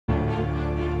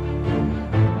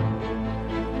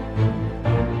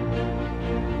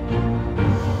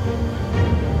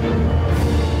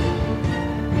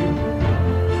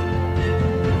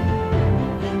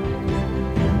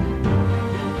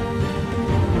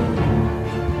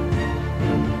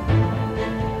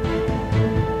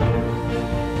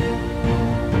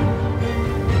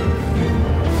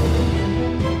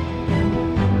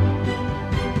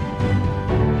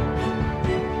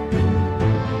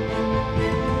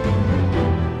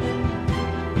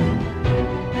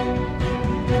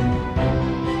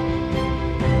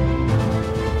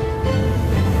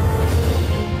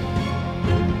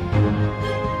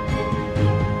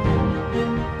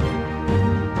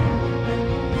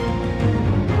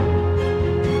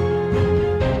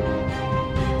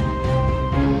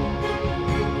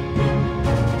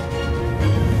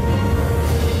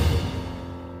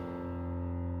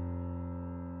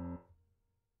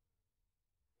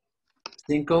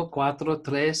5, 4,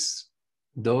 3,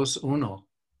 2, 1.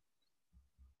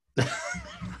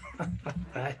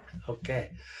 Right?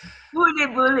 Okay. Bully,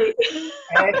 bully.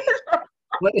 Hey,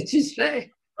 what did you say?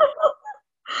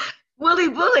 Bully,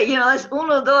 bully. You know, it's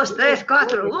 1, 2, 3,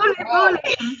 4. Bully,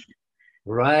 bully.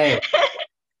 Right.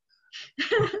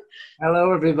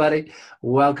 Hello, everybody.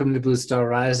 Welcome to Blue Star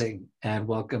Rising, and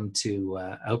welcome to,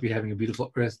 I hope you're having a beautiful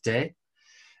Earth Day.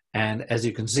 And as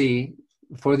you can see,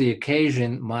 for the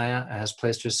occasion, Maia has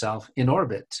placed herself in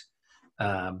orbit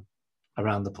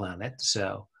around the planet.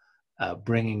 So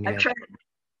bringing in...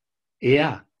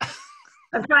 Yeah.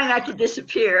 I'm trying not to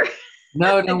disappear.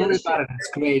 No, don't worry about it.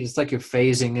 It's great. It's like you're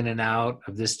phasing in and out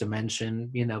of this dimension,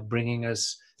 you know, bringing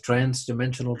us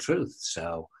trans-dimensional truth.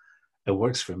 So it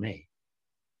works for me.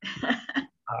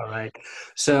 All right.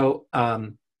 So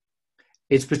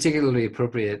it's particularly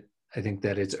appropriate, I think,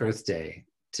 that it's Earth Day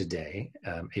today,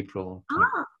 April 20,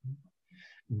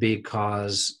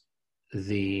 because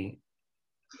the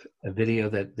video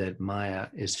that Maia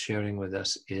is sharing with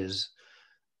us is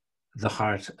the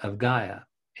heart of Gaia.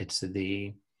 It's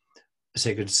the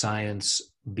sacred science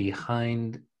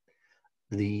behind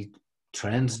the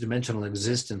trans-dimensional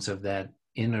existence of that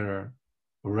inner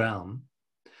realm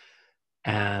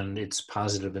and its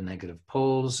positive and negative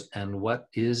poles, and what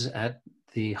is at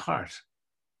the heart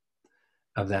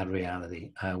of that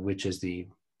reality, which is the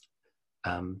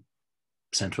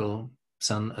central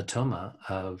sun atoma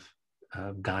of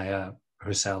Gaia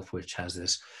herself, which has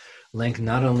this link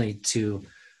not only to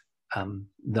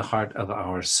the heart of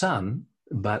our sun,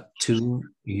 but to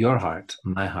your heart,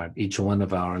 my heart, each one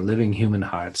of our living human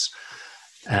hearts,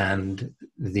 and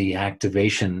the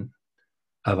activation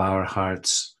of our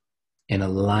hearts in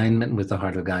alignment with the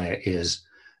heart of Gaia is,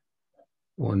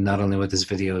 well, not only what this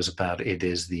video is about, it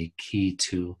is the key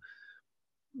to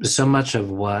so much of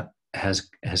what has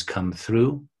come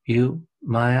through you,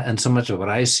 Maia, and so much of what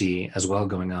I see as well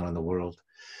going on in the world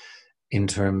in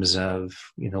terms of,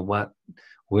 you know,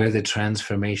 where the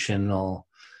transformational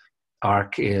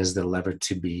arc is, the lever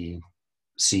to be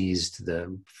seized,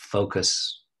 the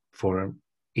focus for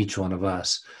each one of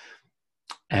us.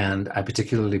 And I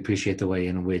particularly appreciate the way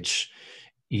in which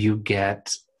you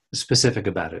get specific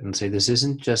about it and say, this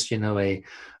isn't just, you know, a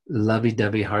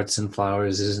lovey-dovey hearts and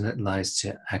flowers. Isn't it nice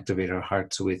to activate our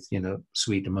hearts with, you know,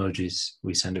 sweet emojis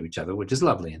we send to each other, which is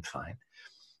lovely and fine,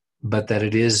 but that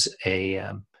it is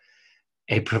a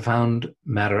profound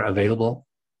matter available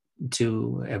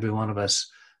to every one of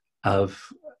us of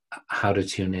how to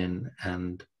tune in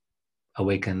and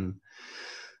awaken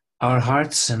our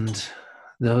hearts and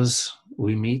those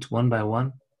we meet one by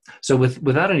one. So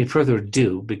without any further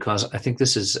ado, because I think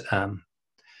this is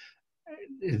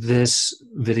this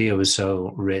video is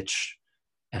so rich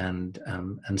and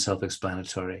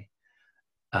self-explanatory,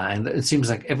 and it seems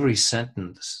like every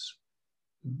sentence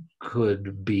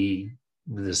could be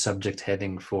the subject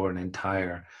heading for an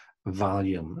entire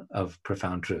volume of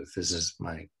profound truth. This is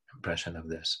my impression of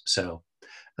this. So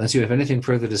unless you have anything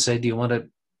further to say, do you want to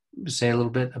say a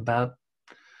little bit about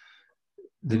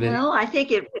the video? No, I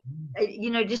think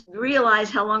you know, just realize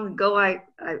how long ago I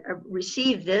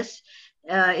received this.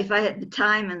 If I had the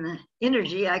time and the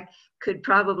energy, I could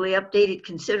probably update it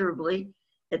considerably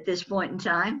at this point in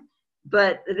time.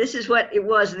 But this is what it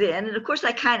was then. And of course,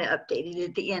 I kind of updated it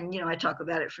at the end. You know, I talk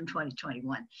about it from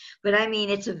 2021. But I mean,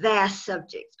 it's a vast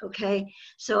subject, okay?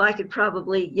 So I could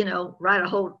probably, you know, write a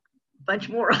whole bunch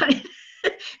more on it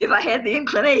if I had the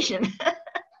inclination.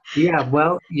 Yeah,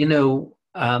 well, you know,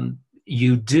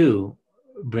 you do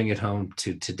bring it home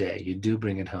to today. You do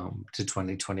bring it home to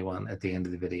 2021 at the end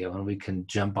of the video, and we can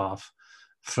jump off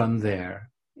from there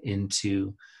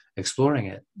into exploring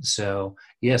it. So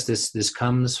yes, this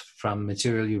comes from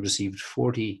material you received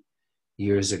 40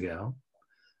 years ago,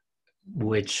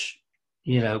 which,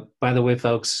 you know, by the way,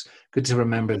 folks, good to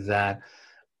remember that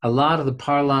a lot of the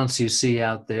parlance you see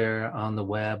out there on the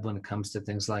web when it comes to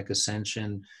things like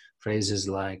Ascension, phrases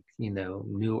like, you know,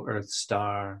 new Earth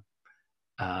star,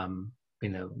 you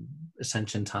know,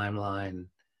 Ascension timeline,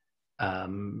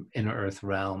 inner Earth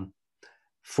realm,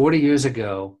 40 years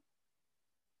ago,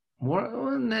 more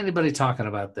than anybody talking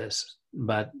about this.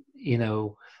 But, you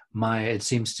know, Maia, it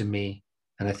seems to me,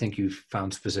 and I think you've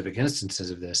found specific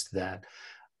instances of this, that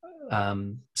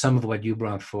some of what you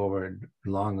brought forward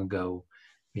long ago,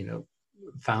 you know,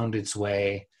 found its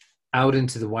way out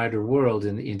into the wider world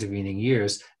in the intervening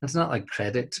years. It's not like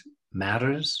credit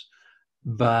matters,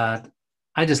 but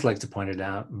I just like to point it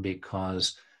out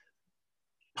because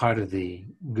part of the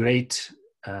great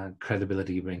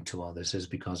credibility you bring to all this is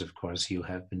because, of course, you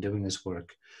have been doing this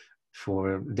work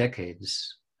for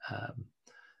decades.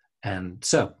 And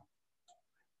so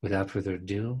without further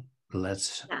ado,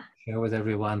 let's Yeah. share with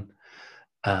everyone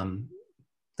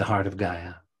the heart of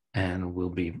Gaia, and we'll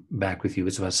be back with you.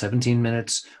 It's about 17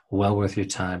 minutes, well worth your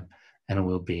time, and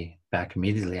we'll be back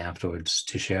immediately afterwards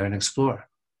to share and explore.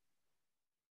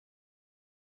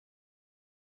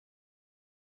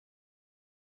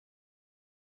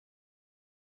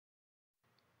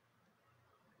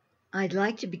 I'd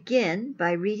like to begin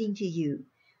by reading to you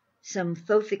some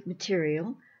Thothic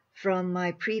material from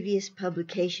my previous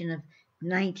publication of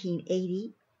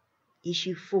 1980,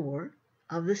 issue 4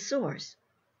 of The Source.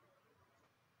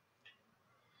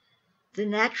 The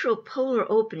natural polar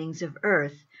openings of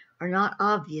Earth are not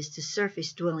obvious to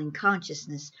surface-dwelling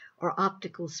consciousness or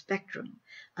optical spectrum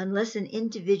unless an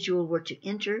individual were to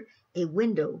enter a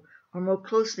window, or more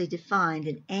closely defined,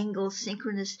 an angle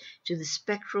synchronous to the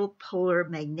spectral polar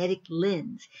magnetic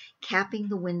lens capping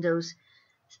the windows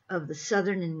of the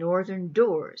southern and northern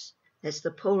doors. That's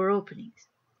the polar openings.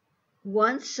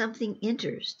 Once something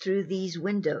enters through these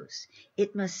windows,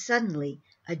 it must suddenly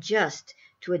adjust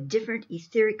to a different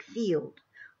etheric field,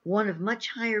 one of much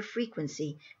higher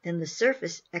frequency than the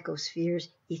surface ecosphere's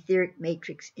etheric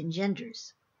matrix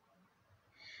engenders.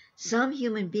 Some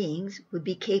human beings would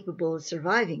be capable of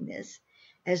surviving this,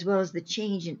 as well as the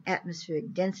change in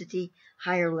atmospheric density,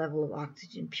 higher level of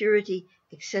oxygen purity,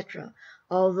 etc.,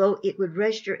 although it would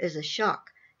register as a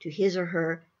shock to his or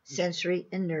her sensory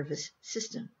and nervous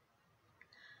system.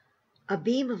 A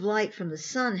beam of light from the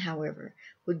sun, however,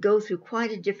 would go through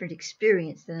quite a different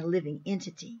experience than a living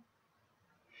entity.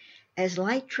 As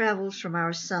light travels from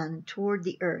our sun toward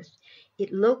the earth,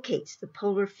 it locates the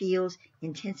polar field's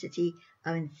intensity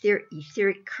of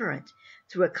etheric current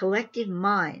through a collective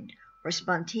mind or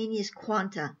spontaneous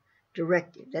quanta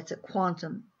directive. That's a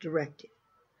quantum directive.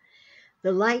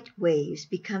 The light waves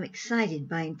become excited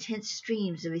by intense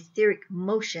streams of etheric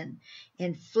motion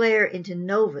and flare into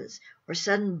novas or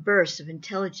sudden bursts of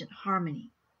intelligent harmony.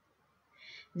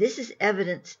 This is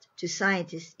evidenced to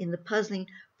scientists in the puzzling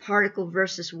particle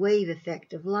versus wave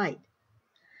effect of light.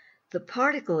 The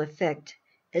particle effect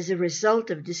is a result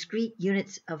of discrete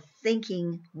units of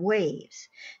thinking waves,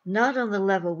 not on the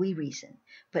level we reason,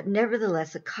 but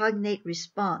nevertheless a cognate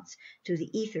response to the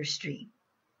ether stream.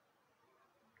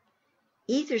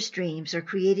 Ether streams are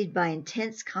created by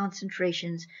intense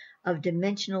concentrations of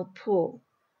dimensional pull,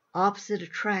 opposite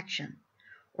attraction,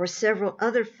 or several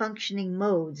other functioning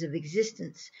modes of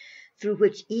existence through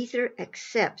which ether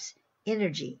accepts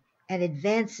energy and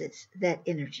advances that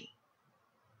energy.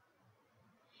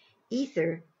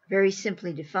 Ether, very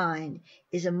simply defined,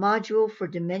 is a module for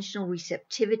dimensional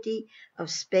receptivity of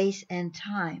space and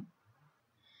time.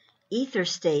 Ether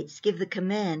states give the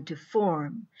command to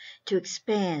form, to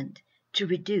expand, to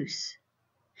reduce.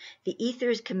 The ether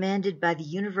is commanded by the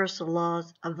universal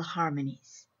laws of the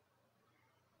harmonies.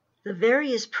 The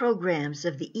various programs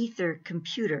of the ether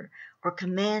computer or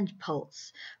command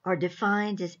pulse are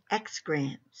defined as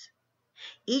exgrams.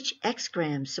 Each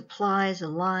exgram supplies a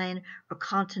line or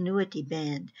continuity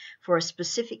band for a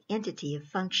specific entity of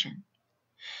function.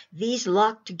 These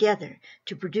lock together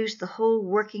to produce the whole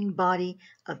working body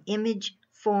of image,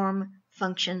 form,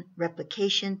 function,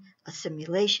 replication,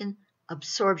 assimilation,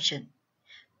 absorption,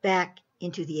 back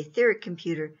into the etheric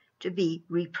computer to be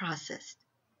reprocessed.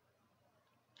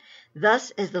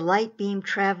 Thus, as the light beam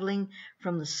traveling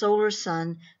from the solar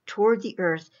sun toward the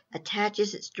earth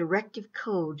attaches its directive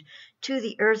code to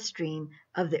the earth stream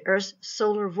of the earth's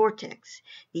solar vortex,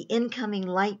 the incoming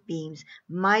light beams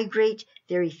migrate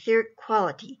their etheric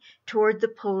quality toward the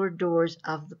polar doors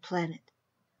of the planet.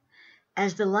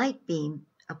 As the light beam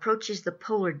approaches the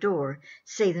polar door,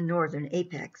 say the northern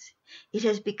apex, it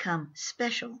has become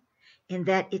special in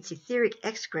that its etheric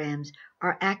exgrams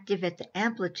are active at the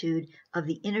amplitude of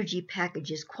the energy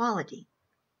package's quality.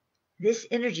 This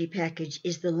energy package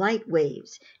is the light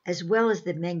waves, as well as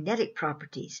the magnetic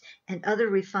properties and other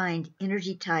refined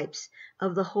energy types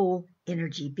of the whole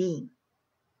energy beam.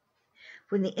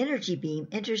 When the energy beam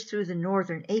enters through the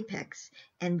northern apex,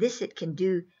 and this it can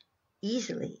do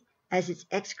easily, as its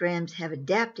exgrams have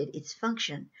adapted its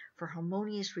function for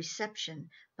harmonious reception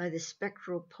by the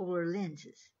spectral polar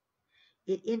lenses,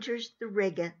 it enters the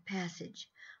Rega passage,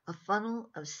 a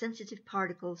funnel of sensitive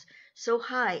particles so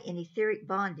high in etheric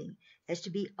bonding as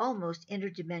to be almost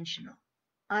interdimensional.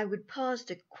 I would pause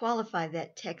to qualify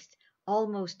that text,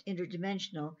 almost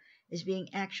interdimensional, as being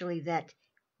actually that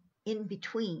in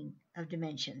between of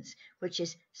dimensions, which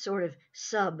is sort of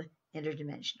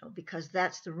sub-interdimensional, because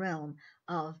that's the realm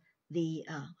of the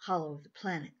hollow of the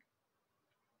planet.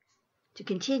 To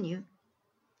continue,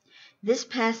 this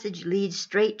passage leads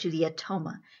straight to the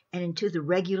atoma and into the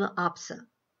regula opsa.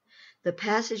 The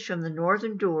passage from the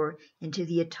northern door into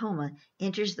the Atoma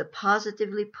enters the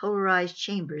positively polarized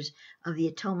chambers of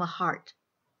the Atoma heart.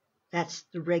 That's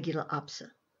the regula apsa.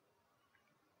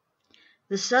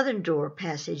 The southern door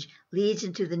passage leads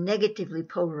into the negatively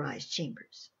polarized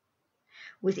chambers.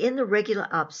 Within the regula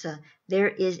apsa, there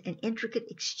is an intricate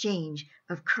exchange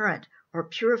of current or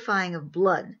purifying of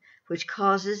blood, which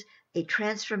causes a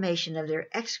transformation of their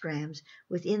exgrams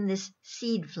within this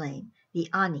seed flame, the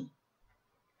ani.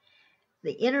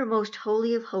 The innermost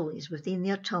holy of holies within the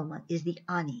Atoma is the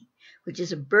ani, which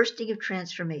is a bursting of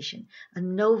transformation, a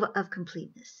nova of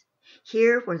completeness.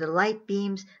 Here, where the light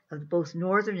beams of both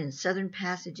northern and southern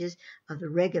passages of the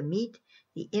Rega meet,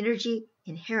 the energy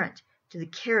inherent to the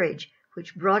carriage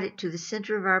which brought it to the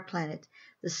center of our planet,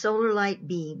 the solar light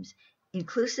beams,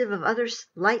 inclusive of other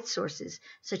light sources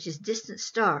such as distant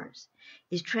stars,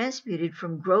 is transmuted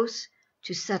from gross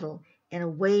to subtle in a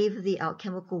wave of the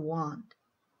alchemical wand.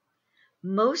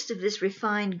 Most of this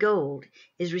refined gold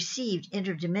is received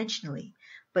interdimensionally,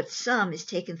 but some is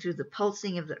taken through the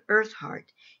pulsing of the earth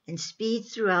heart and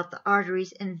speeds throughout the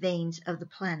arteries and veins of the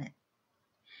planet.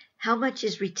 How much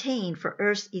is retained for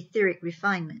Earth's etheric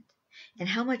refinement, and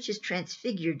how much is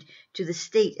transfigured to the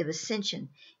state of ascension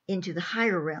into the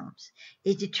higher realms,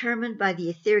 is determined by the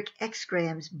etheric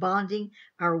exgrams bonding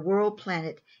our world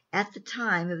planet at the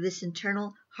time of this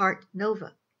internal heart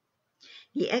nova.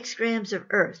 The exgrams of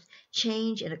Earth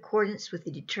change in accordance with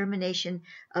the determination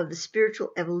of the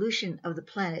spiritual evolution of the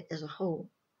planet as a whole.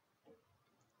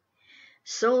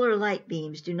 Solar light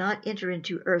beams do not enter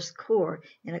into Earth's core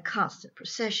in a constant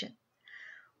procession.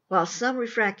 While some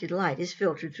refracted light is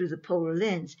filtered through the polar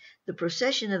lens, the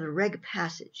procession of the Rega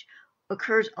passage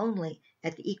occurs only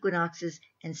at the equinoxes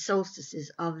and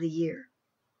solstices of the year.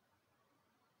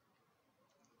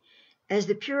 As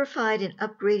the purified and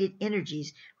upgraded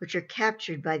energies which are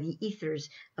captured by the ethers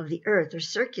of the earth are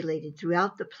circulated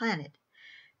throughout the planet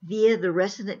via the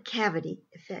resonant cavity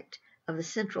effect of the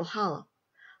central hollow,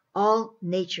 all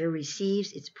nature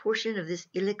receives its portion of this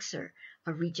elixir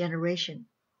of regeneration.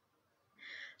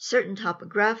 Certain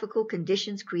topographical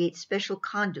conditions create special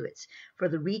conduits for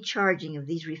the recharging of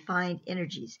these refined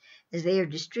energies as they are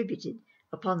distributed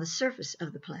upon the surface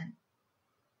of the planet.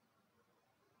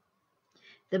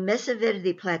 The Mesa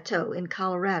Verde Plateau in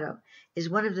Colorado is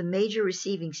one of the major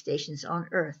receiving stations on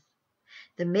Earth,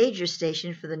 the major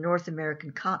station for the North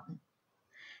American continent.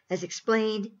 As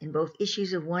explained in both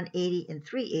issues of 180 and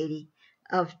 380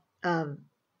 of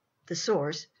the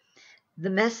source, the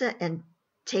Mesa and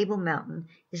Table Mountain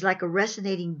is like a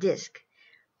resonating disk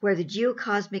where the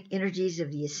geocosmic energies of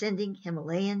the ascending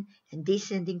Himalayan and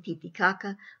descending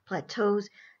Titicaca plateaus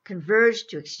converge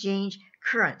to exchange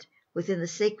current within the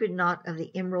sacred knot of the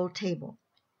emerald table.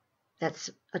 That's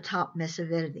atop Mesa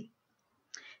Verde.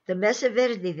 The Mesa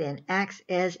Verde then acts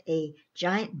as a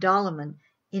giant dolmen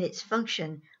in its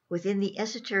function within the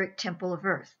esoteric temple of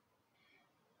Earth.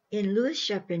 In Louis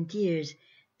Charpentier's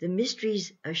The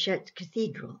Mysteries of Chartres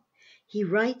Cathedral, he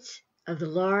writes of the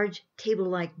large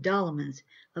table-like dolmens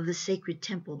of the sacred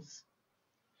temples.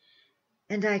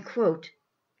 And I quote,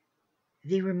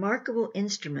 "The remarkable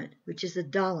instrument, which is a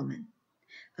dolmen,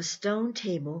 a stone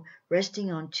table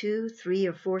resting on 2, 3,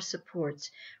 or 4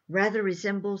 supports, rather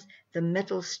resembles the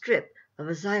metal strip of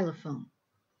a xylophone.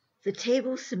 The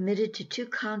table submitted to 2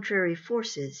 contrary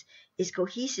forces, its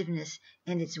cohesiveness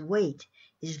and its weight,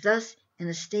 is thus in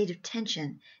a state of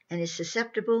tension and is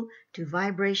susceptible to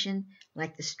vibration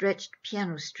like the stretched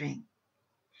piano string.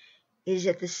 It is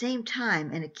at the same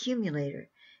time an accumulator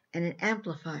and an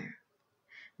amplifier.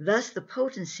 Thus the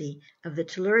potency of the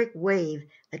telluric wave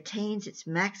attains its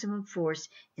maximum force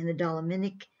in the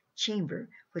dolomenic chamber,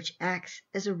 which acts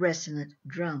as a resonant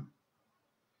drum."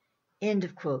 End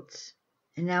of quotes.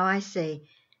 And now I say,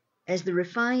 as the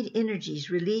refined energies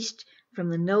released from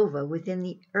the nova within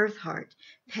the earth heart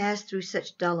pass through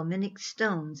such dolomenic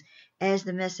stones as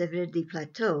the Mesa Verde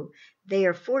Plateau, they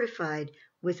are fortified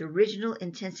with original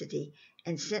intensity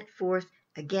and sent forth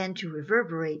again to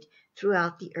reverberate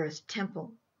throughout the earth's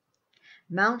temple.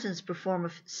 Mountains perform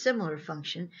a similar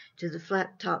function to the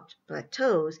flat-topped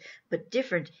plateaus, but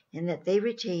different in that they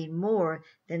retain more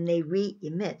than they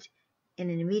re-emit in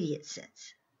an immediate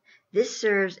sense. This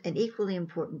serves an equally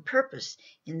important purpose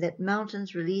in that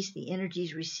mountains release the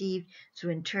energies received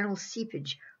through internal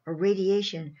seepage or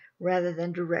radiation rather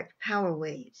than direct power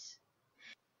waves.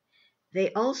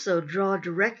 They also draw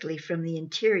directly from the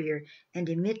interior and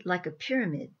emit like a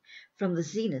pyramid from the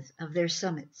zenith of their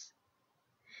summits.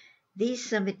 These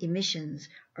summit emissions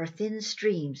are thin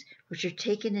streams which are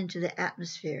taken into the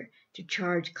atmosphere to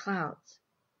charge clouds.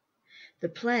 The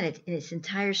planet in its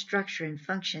entire structure and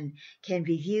function can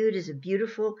be viewed as a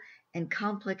beautiful and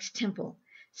complex temple,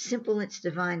 simple in its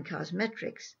divine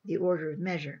cosmetrics, the order of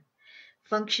measure,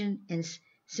 function and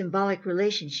symbolic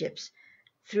relationships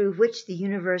through which the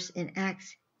universe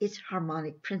enacts its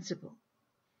harmonic principle.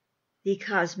 The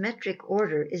cosmetric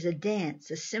order is a dance,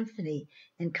 a symphony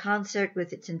in concert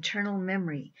with its internal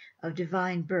memory of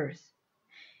divine birth.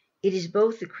 It is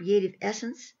both the creative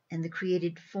essence and the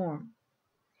created form.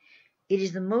 It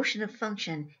is the motion of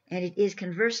function, and it is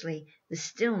conversely the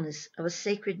stillness of a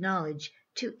sacred knowledge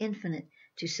too infinite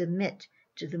to submit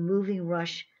to the moving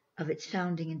rush of its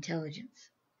founding intelligence.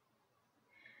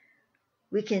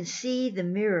 We can see the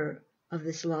mirror of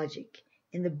this logic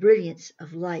in the brilliance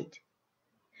of light.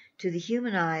 To the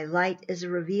human eye, light is a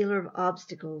revealer of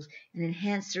obstacles, an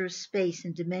enhancer of space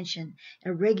and dimension,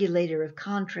 a regulator of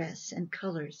contrasts and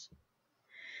colors.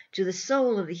 To the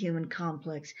soul of the human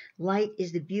complex, light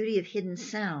is the beauty of hidden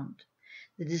sound,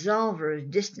 the dissolver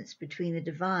of distance between the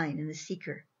divine and the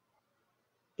seeker.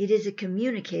 It is a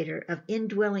communicator of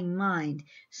indwelling mind,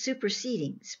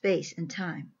 superseding space and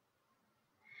time.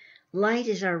 Light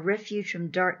is our refuge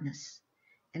from darkness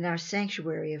and our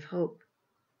sanctuary of hope.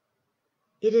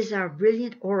 It is our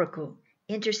brilliant oracle,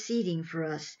 interceding for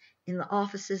us in the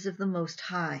offices of the Most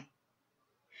High.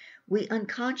 We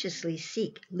unconsciously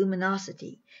seek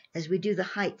luminosity as we do the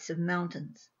heights of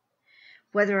mountains.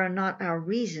 Whether or not our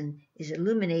reason is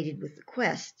illuminated with the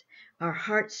quest, our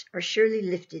hearts are surely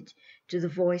lifted to the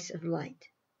voice of light.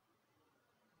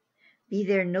 Be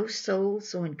there no soul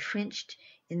so entrenched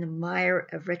in the mire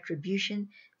of retribution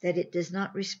that it does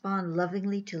not respond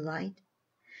lovingly to light?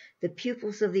 The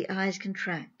pupils of the eyes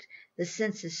contract, the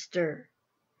senses stir.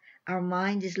 Our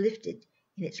mind is lifted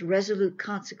in its resolute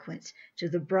consequence to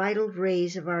the bridled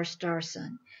rays of our star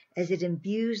sun as it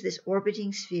imbues this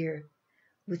orbiting sphere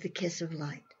with the kiss of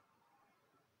light.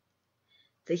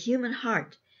 The human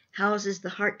heart houses the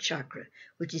heart chakra,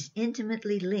 which is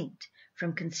intimately linked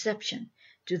from conception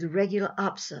to the regular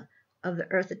apsa of the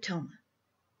earth atoma.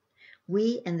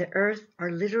 We and the earth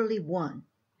are literally one.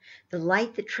 The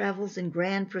light that travels in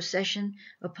grand procession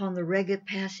upon the Rega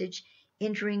passage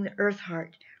entering the earth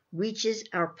heart reaches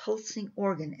our pulsing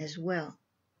organ as well.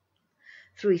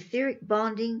 Through etheric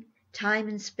bonding, time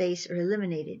and space are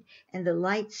eliminated, and the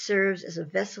light serves as a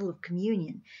vessel of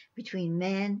communion between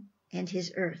man and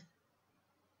his earth.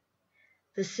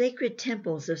 The sacred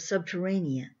temples of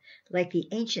Subterranea, like the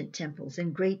ancient temples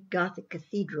and great Gothic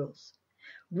cathedrals,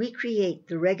 recreate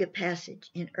the Rega passage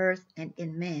in earth and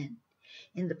in man,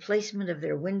 in the placement of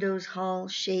their windows,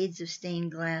 halls, shades of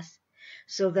stained glass,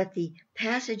 so that the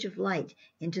passage of light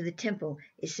into the temple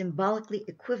is symbolically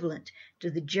equivalent to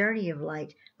the journey of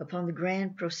light upon the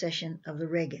grand procession of the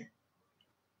Rega.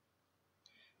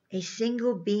 A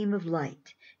single beam of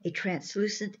light, a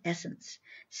translucent essence,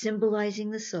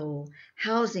 symbolizing the soul,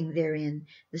 housing therein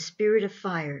the spirit of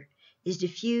fire, is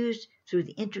diffused through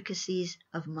the intricacies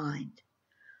of mind.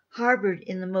 Harbored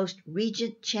in the most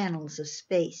regent channels of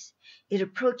space, it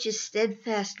approaches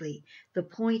steadfastly the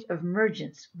point of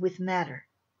mergence with matter.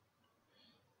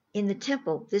 In the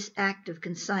temple, this act of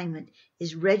consignment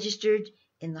is registered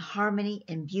in the harmony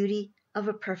and beauty of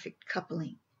a perfect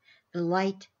coupling, the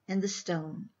light and the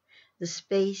stone, the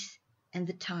space and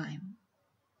the time.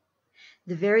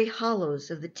 The very hollows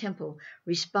of the temple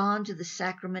respond to the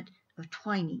sacrament of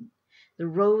twining, the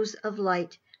rose of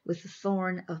light with the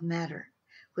thorn of matter,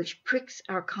 which pricks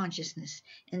our consciousness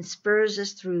and spurs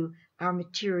us through our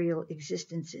material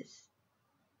existences.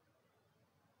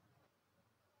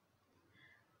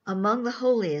 Among the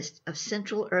holiest of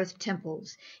Central Earth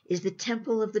temples is the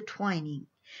Temple of the Twining,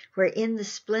 wherein the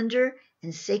splendor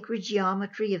and sacred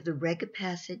geometry of the Rega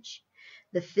passage,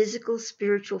 the physical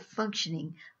spiritual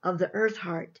functioning of the earth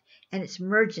heart and its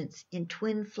mergence in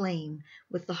twin flame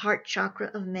with the heart chakra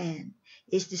of man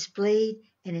is displayed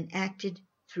and enacted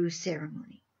through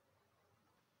ceremony.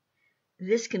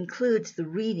 This concludes the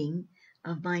reading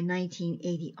of my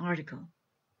 1980 article.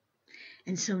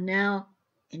 And so now,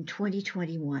 in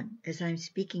 2021, as I'm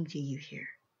speaking to you here,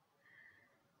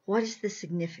 what is the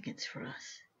significance for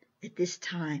us at this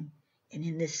time and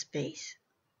in this space?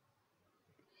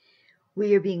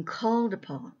 We are being called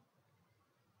upon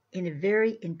in a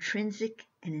very intrinsic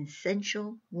and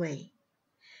essential way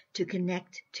to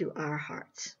connect to our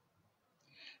hearts.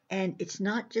 And it's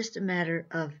not just a matter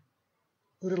of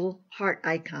little heart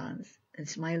icons and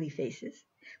smiley faces,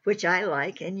 which I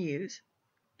like and use.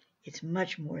 It's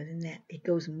much more than that. It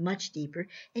goes much deeper,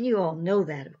 and you all know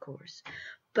that, of course.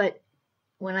 But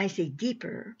when I say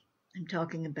deeper, I'm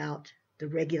talking about the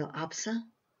regular apsa,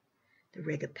 the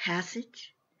Rega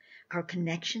passage, our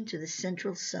connection to the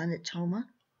central sun atoma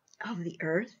of the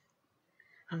earth,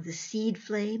 of the seed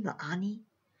flame, the Ani,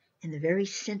 in the very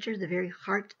center, the very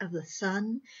heart of the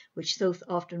sun, which Thoth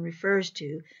often refers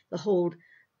to the whole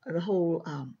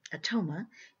atoma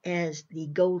as the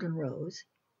golden rose.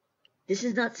 This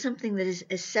is not something that is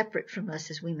as separate from us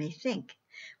as we may think.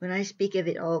 When I speak of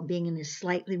it all being in a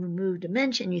slightly removed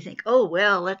dimension, you think, oh,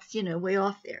 well, that's, way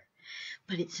off there.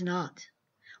 But it's not.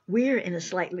 We're in a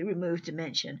slightly removed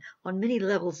dimension on many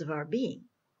levels of our being.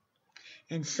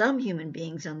 And some human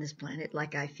beings on this planet,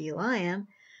 like I feel I am,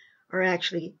 are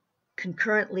actually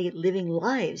concurrently living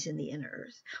lives in the inner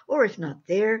earth, or if not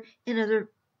there, in other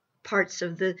parts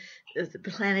of the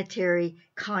planetary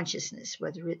consciousness,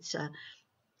 whether it's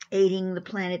aiding the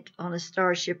planet on a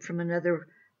starship from another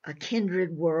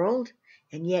kindred world,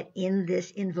 and yet in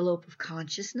this envelope of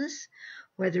consciousness,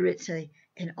 whether it's an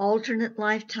alternate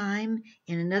lifetime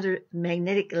in another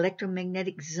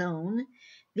electromagnetic zone.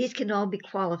 These can all be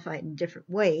qualified in different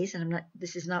ways, and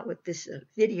this is not what this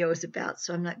video is about,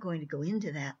 so I'm not going to go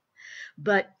into that.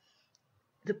 But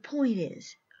the point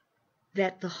is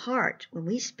that the heart, when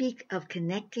we speak of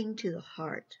connecting to the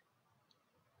heart,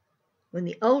 when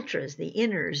the ultras, the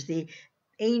inners, the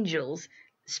angels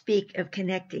speak of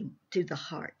connecting to the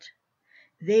heart,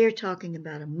 they are talking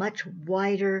about a much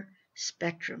wider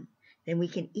spectrum than we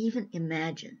can even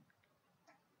imagine.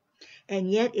 And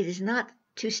yet it is not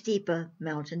too steep a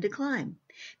mountain to climb,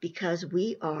 because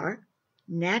we are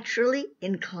naturally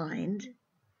inclined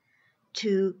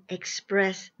to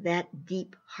express that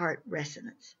deep heart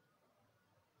resonance.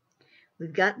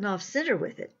 We've gotten off center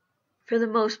with it. For the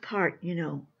most part,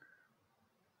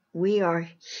 we are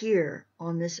here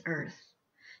on this earth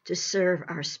to serve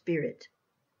our spirit.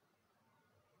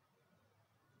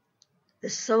 The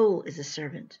soul is a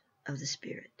servant of the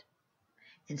spirit,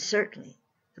 and certainly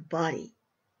the body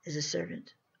is a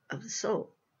servant of the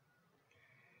soul.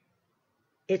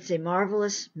 It's a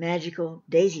marvelous, magical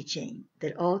daisy chain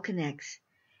that all connects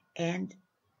and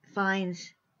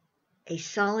finds a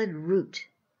solid root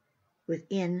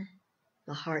within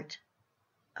the heart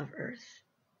of Earth.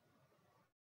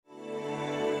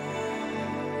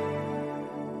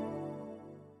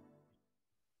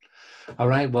 All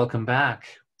right, welcome back.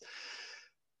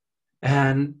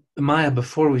 And Maia,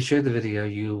 before we shared the video,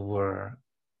 you were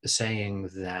saying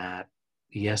that,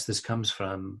 yes, this comes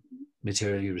from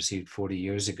material you received 40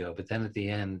 years ago, but then at the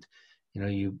end,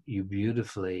 you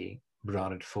beautifully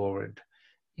brought it forward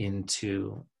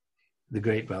into the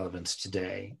great relevance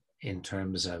today in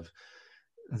terms of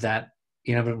that,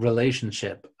 a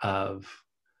relationship of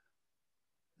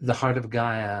the heart of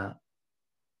Gaia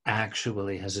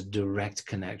actually has a direct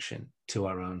connection to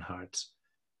our own hearts,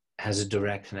 has a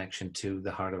direct connection to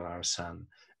the heart of our sun,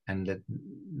 and that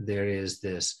there is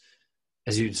this,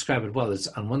 as you describe it well, it's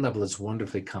on one level, it's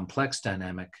wonderfully complex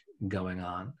dynamic going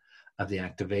on of the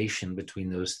activation between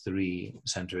those three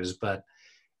centers, but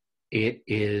it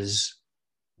is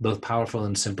both powerful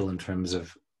and simple in terms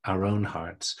of our own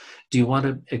hearts. Do you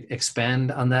want to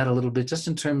expand on that a little bit, just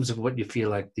in terms of what you feel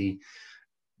like the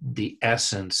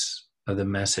essence of the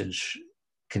message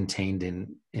contained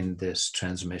in this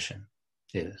transmission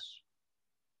is?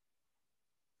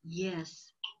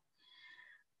 Yes.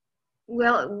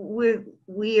 Well,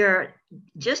 we are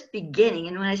just beginning,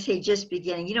 and when I say just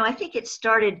beginning, I think it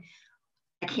started,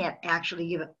 I can't actually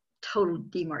give a total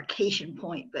demarcation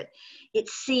point, but it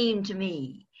seemed to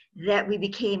me that we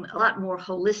became a lot more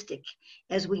holistic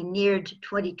as we neared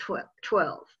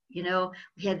 2012. We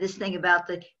had this thing about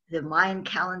the Mayan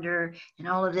calendar and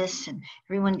all of this, and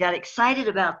everyone got excited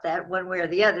about that one way or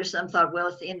the other. Some thought, well,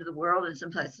 it's the end of the world, and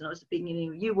sometimes it's the beginning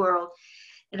of a new world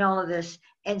and all of this.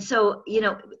 And so,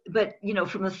 but,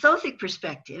 from a Thothic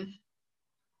perspective,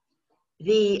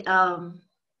 the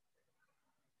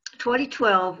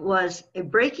 2012 was a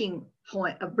breaking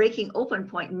point, a breaking open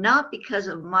point, not because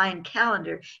of Mayan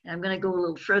calendar, and I'm going to go a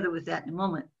little further with that in a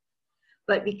moment,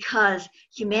 but because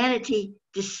humanity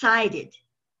decided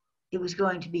it was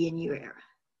going to be a new era.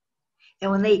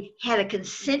 And when they had a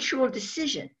consensual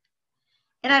decision,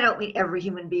 and I don't mean every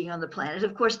human being on the planet,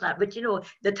 of course not, but the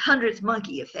 100th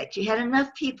monkey effect, you had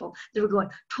enough people that were going,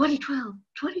 2012,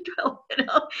 2012,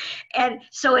 and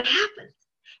so it happened.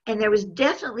 And there was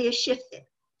definitely a shift there.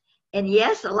 And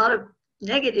yes, a lot of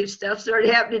negative stuff started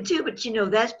happening too, but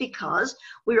that's because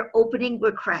we're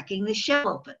cracking the shell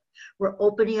open. We're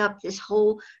opening up this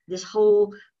whole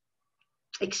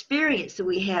experience that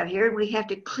we have here, and we have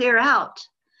to clear out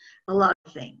a lot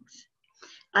of things.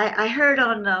 I heard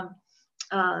on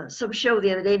some show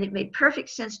the other day, and it made perfect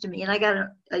sense to me, and I got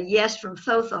a yes from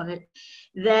Thoth on it,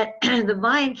 that the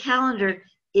Mayan calendar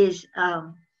is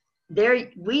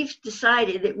we've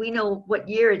decided that we know what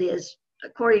year it is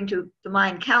according to the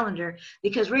Mayan calendar,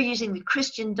 because we're using the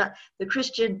Christian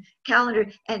calendar,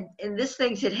 and this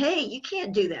thing said, hey, you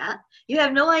can't do that. You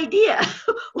have no idea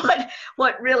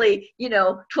what really,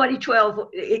 2012,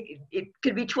 it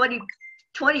could be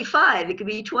 2025, it could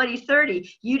be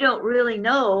 2030. You don't really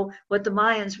know what the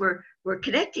Mayans were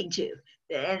connecting to.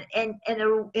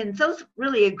 And Thoth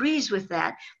really agrees with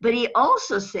that. But he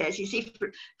also says, you see,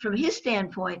 from his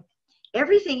standpoint,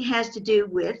 everything has to do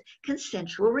with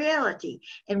consensual reality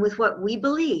and with what we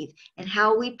believe and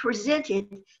how we present it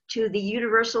to the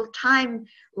universal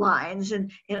timelines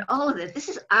and all of this. This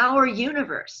is our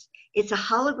universe. It's a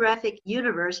holographic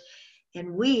universe,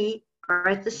 and we are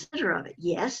at the center of it.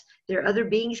 Yes, there are other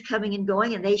beings coming and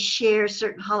going, and they share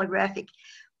certain holographic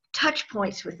touch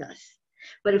points with us.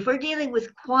 But if we're dealing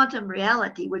with quantum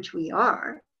reality, which we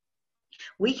are,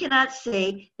 we cannot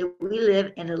say that we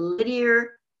live in a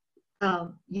linear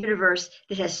universe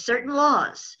that has certain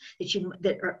laws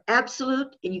that are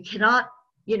absolute, and you cannot,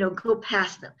 go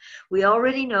past them. We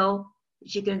already know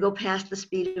that you can go past the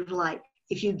speed of light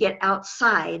if you get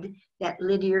outside that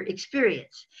linear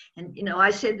experience. And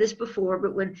I said this before,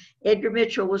 but when Edgar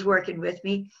Mitchell was working with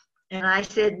me, and I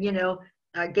said,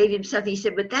 I gave him something, he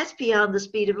said, but that's beyond the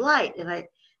speed of light. And I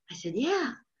said,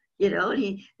 yeah.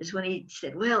 And is when he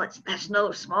said, well, that's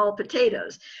no small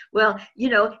potatoes. Well,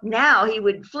 now he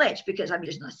would flinch, because I'm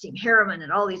just not seeing Harriman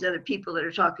and all these other people that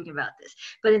are talking about this.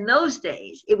 But in those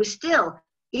days, it was still,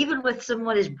 even with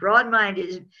someone as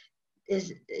broad-minded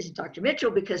as Dr.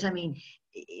 Mitchell, because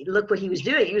look what he was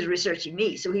doing. He was researching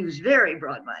me, so he was very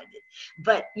broad-minded.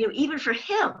 But even for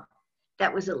him,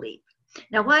 that was a leap.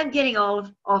 Now, why I'm getting off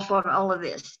on all of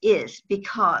this is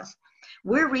because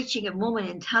we're reaching a moment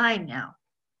in time now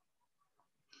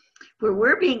where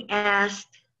we're being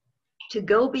asked to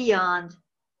go beyond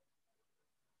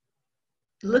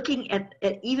looking at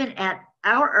even at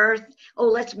our Earth.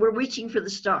 We're reaching for the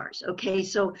stars. Okay,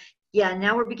 so yeah,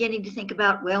 now we're beginning to think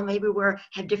about, well, maybe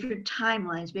have different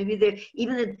timelines. Maybe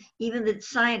even the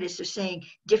scientists are saying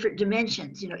different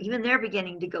dimensions. Even they're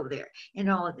beginning to go there in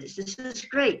all of this. This is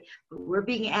great, but we're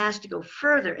being asked to go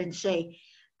further and say,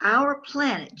 our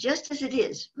planet, just as it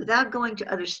is, without going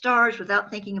to other stars, without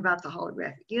thinking about the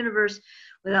holographic universe,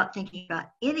 without thinking about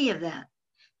any of that,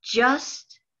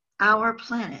 just our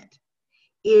planet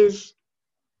is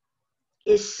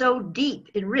so deep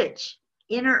and rich.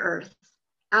 Inner Earth,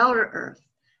 outer Earth,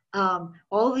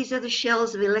 all these other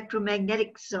shells of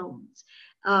electromagnetic zones.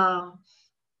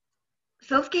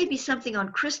 Thoth gave me something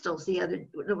on crystals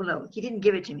no, he didn't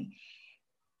give it to me.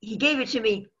 He gave it to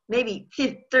me maybe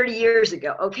 30 years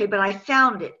ago. Okay, but I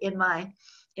found it in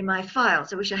my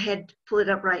files. I wish I had pulled it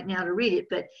up right now to read it.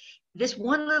 But this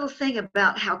one little thing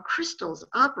about how crystals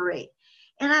operate,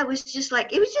 and I was just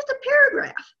like, it was just a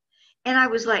paragraph. And I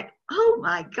was like, oh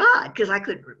my God, because I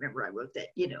couldn't remember I wrote that,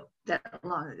 that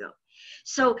long ago.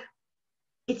 So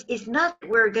it's not that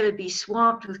we're going to be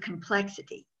swamped with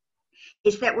complexity.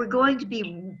 It's that we're going to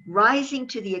be rising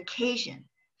to the occasion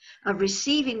of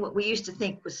receiving what we used to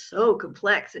think was so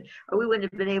complex, or we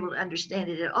wouldn't have been able to understand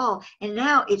it at all. And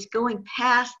now it's going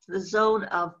past the zone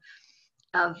of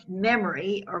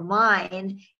memory or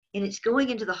mind, and it's going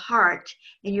into the heart,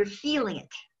 and you're feeling it.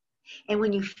 And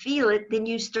when you feel it, then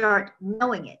you start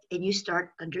knowing it, and you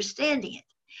start understanding it.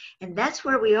 And that's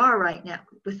where we are right now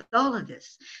with all of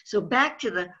this. So back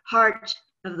to the heart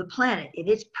of the planet and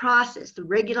its process, the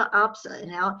regula opsa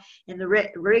and the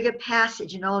rega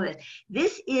passage and all that.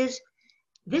 This is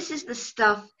the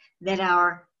stuff that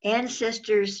our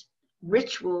ancestors'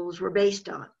 rituals were based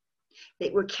on. They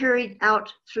were carried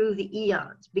out through the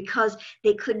eons because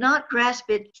they could not grasp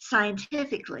it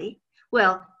scientifically.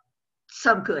 Well,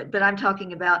 some could, but I'm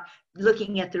talking about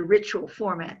looking at the ritual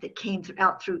format that came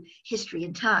out through history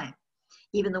and time,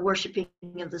 even the worshiping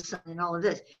of the sun and all of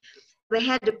this. They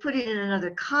had to put it in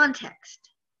another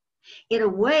context. In a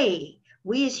way,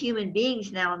 we as human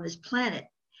beings now on this planet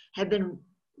have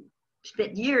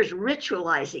spent years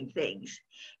ritualizing things,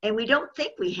 and we don't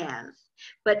think we have.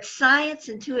 But science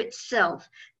into itself,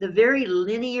 the very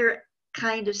linear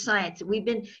kind of science that we've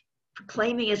been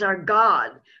proclaiming as our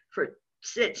God for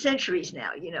centuries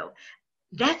now,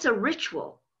 that's a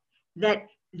ritual that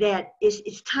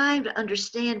it's time to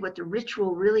understand what the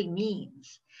ritual really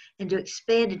means and to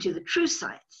expand into the true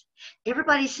science.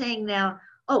 Everybody's saying now,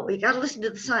 oh, you got to listen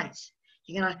to the science.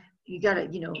 You gotta,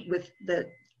 with the,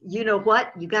 you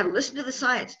got to listen to the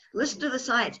science,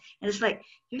 And it's like,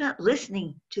 you're not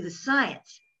listening to the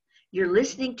science. You're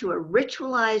listening to a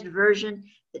ritualized version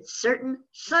that certain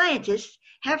scientists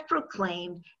have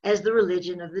proclaimed as the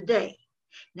religion of the day.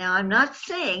 Now, I'm not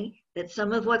saying that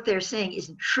some of what they're saying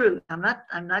isn't true. I'm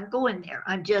not going there.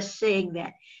 I'm just saying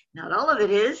that not all of it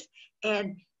is,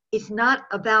 and it's not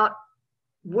about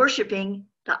worshiping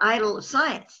the idol of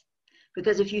science.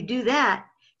 Because if you do that,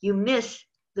 you miss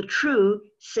the true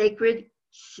sacred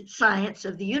science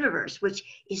of the universe, which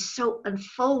is so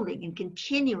unfolding and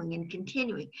continuing and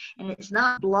continuing, and it's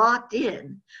not blocked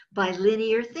in by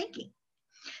linear thinking.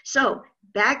 So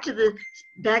back to the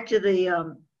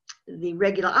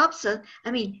regular opsa.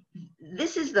 I mean,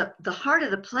 this is the heart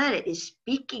of the planet is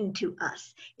speaking to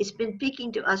us. It's been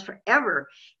speaking to us forever,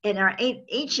 and our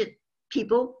ancient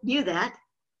people knew that,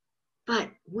 but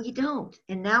we don't.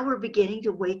 And now we're beginning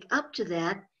to wake up to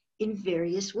that in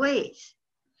various ways.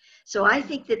 So I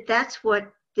think that that's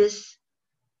what this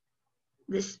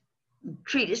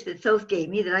treatise that Thoth gave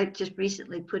me, that I just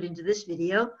recently put into this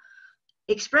video,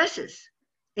 expresses.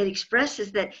 It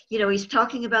expresses that, he's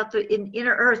talking about the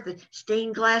inner earth, the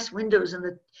stained glass windows and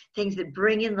the things that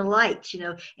bring in the light,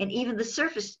 and even the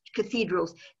surface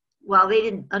cathedrals. While they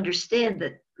didn't understand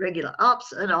the regular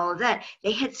ops and all of that,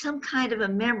 they had some kind of a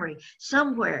memory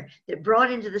somewhere that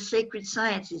brought into the sacred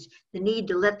sciences the need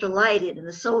to let the light in, and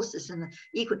the solstice and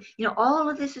the all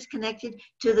of this is connected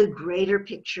to the greater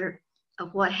picture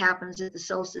of what happens at the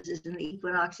solstices and the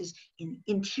equinoxes in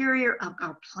the interior of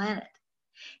our planet.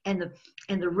 And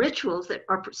the rituals that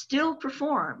are still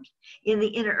performed in the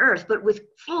inner earth, but with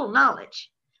full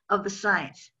knowledge of the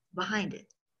science behind it.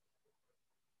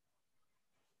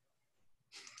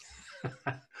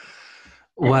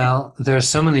 Well, there are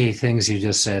so many things you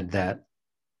just said that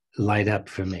light up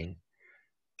for me.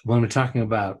 When we're talking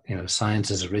about,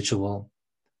 science as a ritual,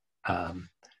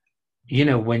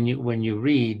 when you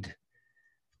read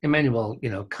Immanuel,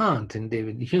 Kant and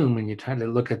David Hume, and you try to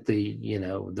look at the,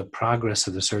 the progress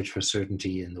of the search for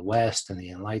certainty in the West and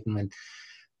the Enlightenment,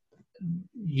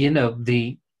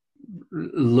 the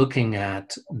looking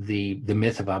at the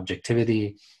myth of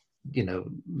objectivity, the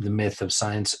myth of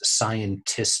science,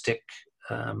 scientistic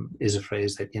is a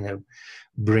phrase that,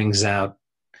 brings out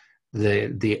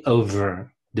the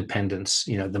over dependence,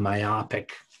 the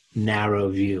myopic, narrow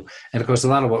view. And of course, a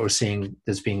lot of what we're seeing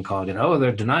that's being called,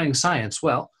 they're denying science.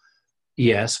 Well,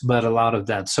 yes, but a lot of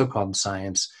that so-called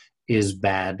science is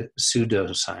bad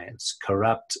pseudoscience,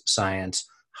 corrupt science,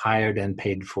 hired and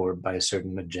paid for by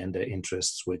certain agenda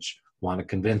interests which want to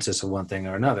convince us of one thing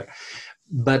or another.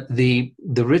 But the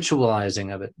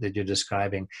ritualizing of it that you're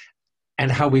describing,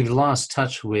 and how we've lost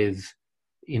touch with,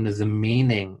 the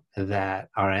meaning that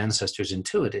our ancestors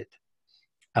intuited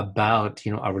about,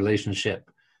 our relationship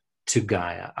to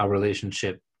Gaia, our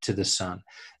relationship to the sun.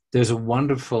 There's a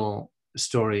wonderful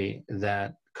story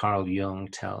that Carl Jung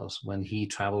tells when he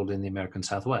traveled in the American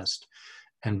Southwest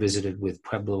and visited with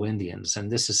Pueblo Indians.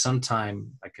 And this is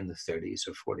sometime like in the 30s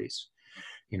or 40s,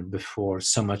 before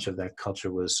so much of that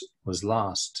culture was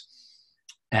lost.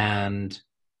 And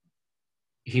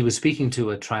he was speaking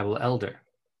to a tribal elder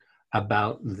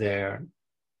about their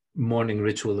morning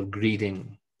ritual of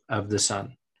greeting of the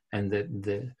sun and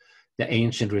the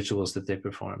ancient rituals that they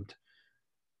performed.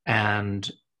 And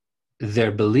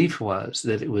their belief was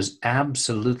that it was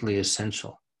absolutely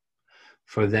essential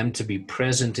for them to be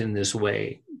present in this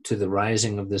way to the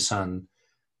rising of the sun,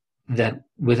 that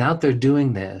without their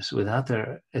doing this, without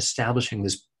their establishing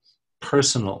this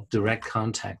personal, direct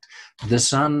contact, the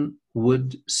sun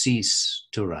would cease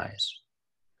to rise.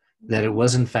 That it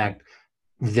was, in fact,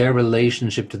 their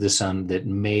relationship to the sun that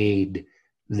made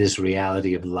this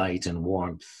reality of light and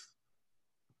warmth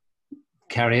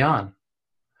carry on.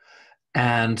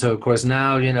 And so, of course,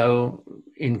 now,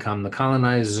 in come the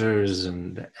colonizers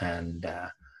and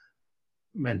the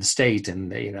state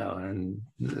and, and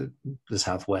the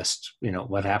Southwest,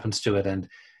 what happens to it. And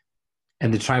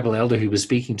the tribal elder he was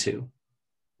speaking to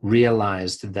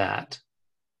realized that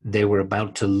they were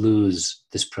about to lose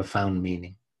this profound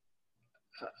meaning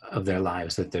of their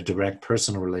lives, that their direct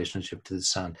personal relationship to the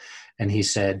sun. And he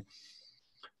said,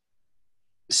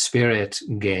 Spirit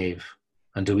gave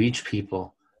unto each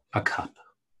people a cup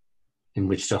in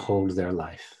which to hold their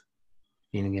life.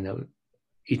 Meaning,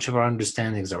 each of our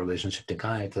understandings, our relationship to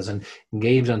Gaia, and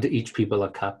gave unto each people a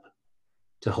cup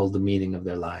to hold the meaning of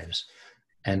their lives.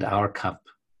 And our cup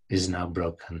is now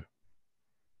broken.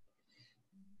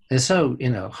 It's so,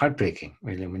 heartbreaking,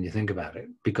 really, when you think about it,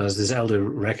 because this elder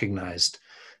recognized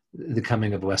the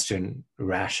coming of Western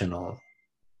rational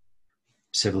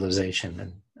civilization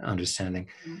and understanding.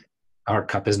 Mm-hmm. Our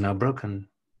cup is now broken.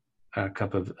 Our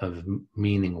cup of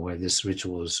meaning, where this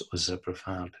ritual was so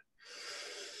profound.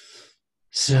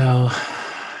 So,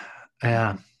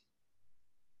 yeah.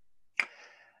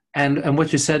 And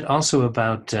what you said also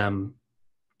about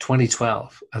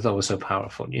 2012, I thought was so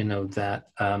powerful, you know,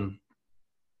 that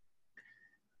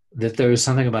that there was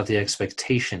something about the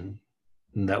expectation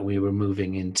that we were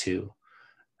moving into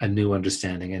a new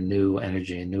understanding, a new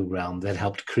energy, a new realm that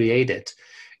helped create it.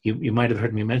 You might have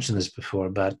heard me mention this before,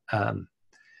 but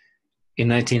in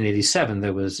 1987,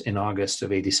 there was, in August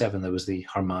of 87, there was the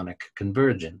Harmonic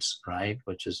Convergence, right?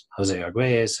 Which is Jose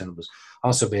Arguelles, and was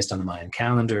also based on the Mayan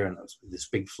calendar, and it was this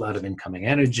big flood of incoming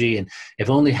energy. And if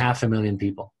only 500,000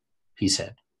 people, he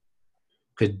said,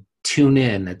 could tune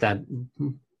in at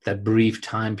that brief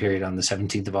time period on the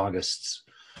 17th of August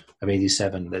of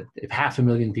 87, that if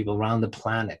 500,000 people around the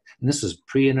planet, and this was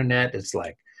pre-internet, it's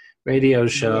like radio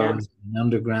shows, and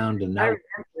underground, and now,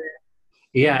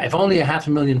 yeah, if only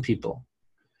 500,000 people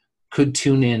could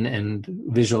tune in and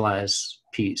visualize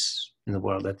peace in the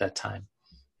world at that time,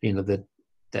 you know,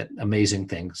 that amazing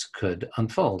things could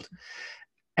unfold.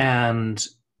 And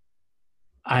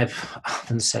I've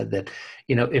often said that,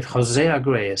 you know, if Jose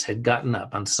Arguelles had gotten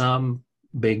up on some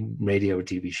big radio or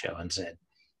TV show and said,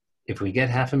 if we get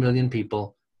 500,000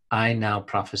 people, I now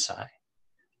prophesy,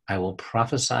 I will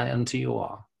prophesy unto you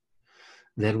all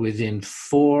that within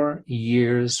 4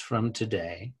 years from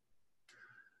today,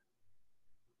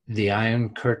 the Iron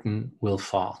Curtain will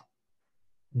fall.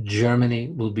 Germany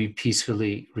will be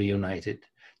peacefully reunited.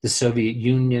 The Soviet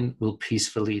Union will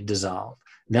peacefully dissolve.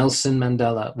 Nelson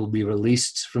Mandela will be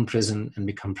released from prison and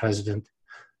become president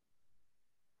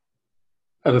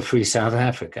of a free South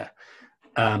Africa.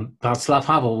 Václav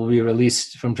Havel will be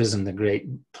released from prison, the great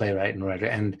playwright and writer,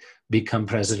 and become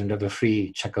president of a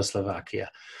free Czechoslovakia.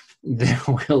 There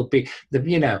will be,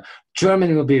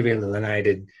 Germany will be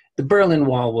reunited. The Berlin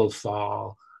Wall will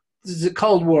fall. The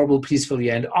Cold War will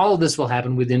peacefully end. All of this will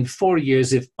happen within 4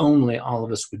 years if only all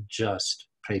of us would just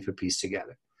pray for peace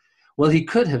together. Well, he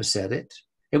could have said it.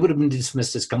 It would have been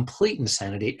dismissed as complete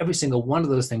insanity. Every single one of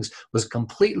those things was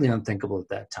completely unthinkable at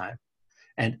that time.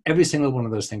 And every single one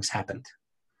of those things happened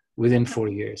within 4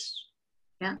 years.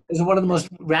 Yeah. It was one of the most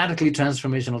radically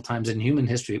transformational times in human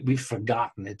history. We've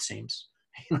forgotten, it seems,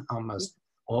 almost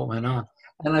what went on.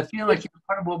 And I feel like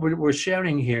part of what we're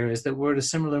sharing here is that we're at a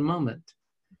similar moment.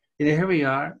 Here we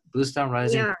are, Blue Star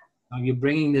Rising. Yeah. You're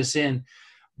bringing this in,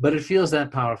 but it feels that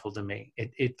powerful to me.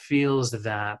 It feels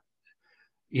that,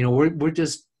 we're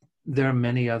just, there are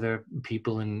many other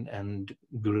people and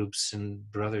groups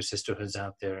and brother sisterhoods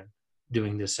out there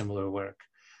doing this similar work.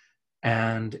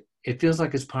 And it feels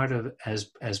like it's part of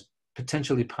as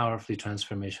potentially powerfully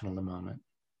transformational in the moment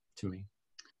to me.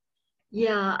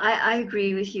 Yeah, I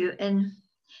agree with you. And,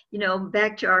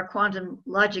 back to our quantum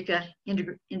logica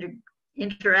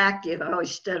interactive, I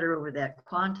always stutter over that,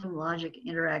 quantum logic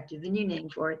interactive, the new name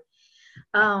for it.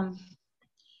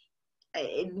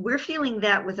 We're feeling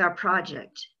that with our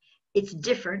project. It's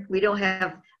different. We don't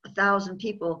have 1,000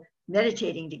 people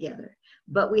meditating together,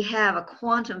 but we have a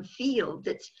quantum field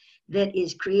that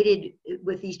is created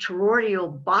with these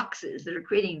toroidal boxes that are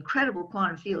creating incredible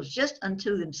quantum fields just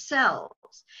unto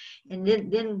themselves. And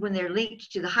then when they're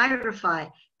linked to the hierophi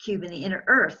cube in the inner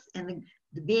earth and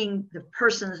the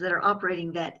persons that are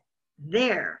operating that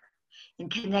there and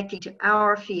connecting to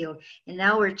our field. And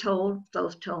now we're told,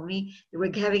 both told me, that we're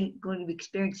going to be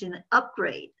experiencing an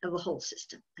upgrade of the whole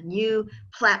system, a new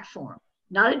platform,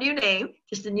 not a new name,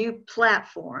 just a new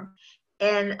platform.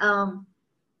 And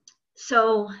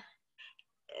so,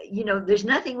 there's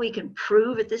nothing we can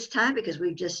prove at this time because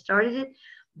we've just started it,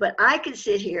 but I could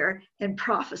sit here and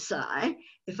prophesy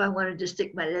if I wanted to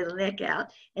stick my little neck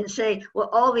out and say, well,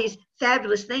 all these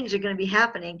fabulous things are going to be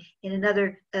happening in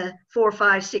another 4,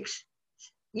 5, 6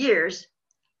 years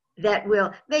that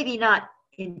will maybe not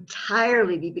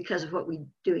entirely be because of what we're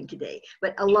doing today,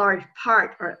 but a large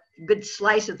part or a good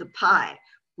slice of the pie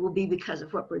will be because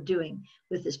of what we're doing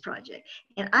with this project.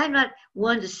 And I'm not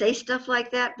one to say stuff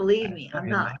like that. Believe me, I'm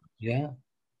not. Yeah.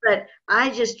 But I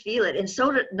just feel it. And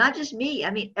so not just me.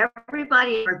 I mean,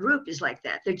 everybody in our group is like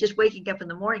that. They're just waking up in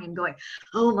the morning and going,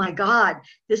 oh my God,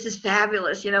 this is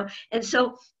fabulous, And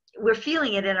so we're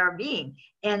feeling it in our being.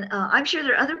 And I'm sure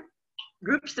there are other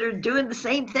groups that are doing the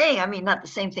same thing. I mean, not the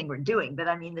same thing we're doing, but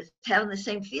I mean, it's having the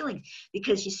same feelings.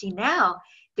 Because you see now,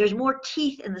 there's more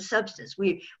teeth in the substance.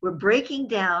 We're breaking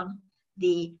down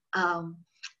the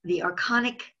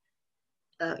archonic,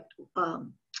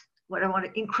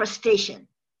 incrustation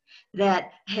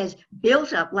that has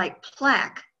built up like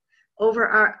plaque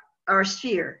over our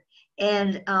sphere.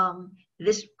 And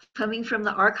this coming from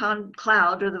the archon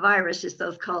cloud, or the virus, as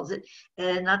Thoth calls it,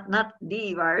 and not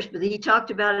the virus, but he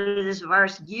talked about it as a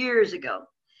virus years ago.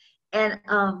 And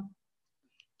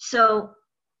so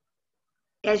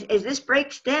as this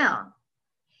breaks down,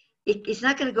 it's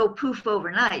not going to go poof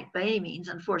overnight by any means,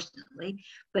 unfortunately.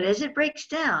 But as it breaks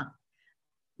down,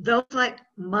 those like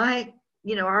my,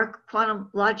 our quantum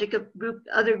logic group,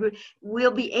 other group,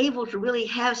 we'll be able to really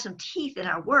have some teeth in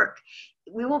our work.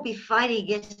 We won't be fighting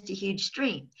against a huge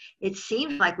stream. It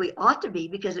seems like we ought to be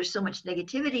because there's so much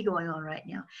negativity going on right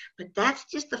now. But that's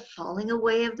just the falling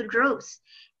away of the dross.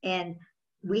 And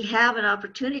we have an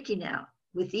opportunity now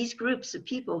with these groups of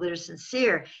people that are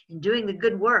sincere in doing the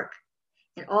good work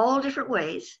in all different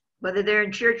ways, whether they're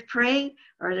in church praying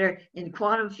or they're in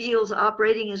quantum fields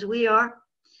operating as we are,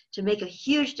 to make a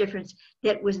huge difference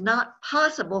that was not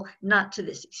possible, not to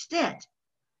this extent,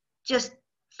 just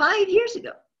 5 years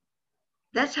ago.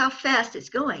 That's how fast it's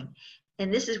going.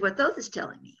 And this is what Thoth is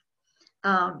telling me.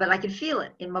 But I can feel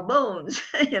it in my bones,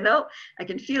 I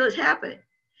can feel it happening.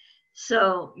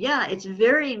 So yeah, it's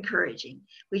very encouraging.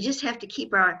 We just have to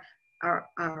keep our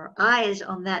eyes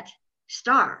on that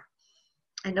star.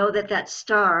 I know that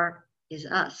star is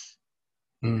us.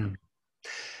 Mm.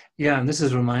 Yeah, and this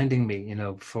is reminding me,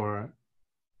 for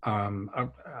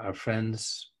our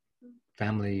friends,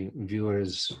 family,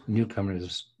 viewers,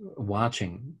 newcomers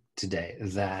watching today,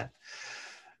 that,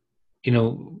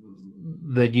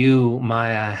 that you,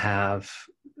 Maya, have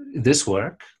this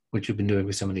work, which you've been doing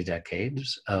for so many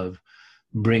decades, of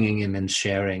bringing in and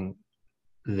sharing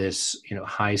this,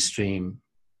 high stream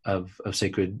of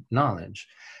sacred knowledge.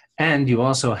 And you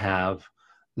also have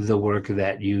the work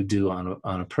that you do on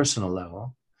a personal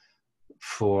level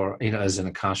for, as an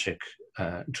Akashic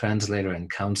translator and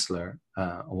counselor,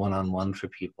 one-on-one for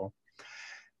people.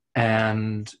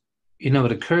 And,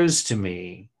 it occurs to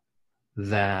me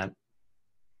that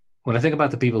when I think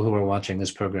about the people who are watching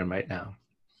this program right now,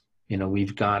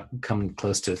 we've got come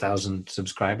close to 1,000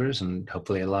 subscribers and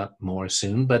hopefully a lot more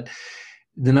soon, but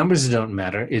the numbers don't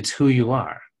matter. It's who you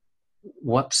are.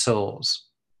 What souls,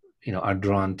 are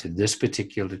drawn to this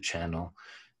particular channel,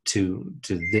 to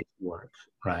this work,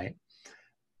 right?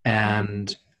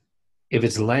 And if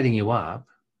it's lighting you up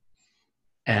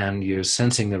and you're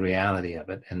sensing the reality of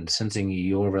it and sensing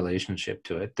your relationship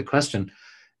to it, the question,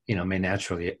 may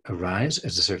naturally arise,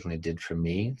 as it certainly did for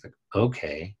me. Like,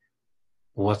 okay,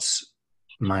 what's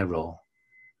my role?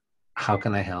 How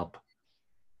can I help?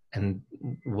 And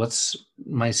what's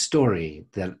my story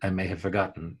that I may have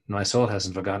forgotten? My soul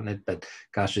hasn't forgotten it, but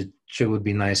gosh, it sure would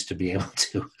be nice to be able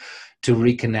to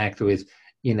reconnect with,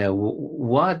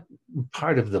 what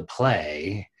part of the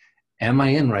play am I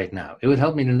in right now? It would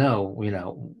help me to know,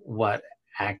 what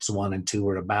acts 1 and 2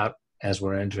 were about as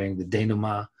we're entering the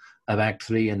denouement of Act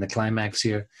 3 and the climax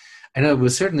here. I know it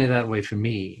was certainly that way for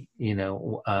me,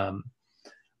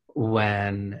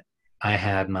 when I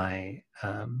had my,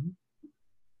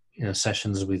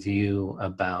 sessions with you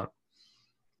about,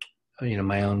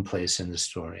 my own place in the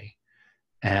story.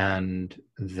 And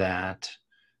that,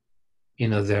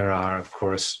 there are, of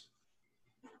course,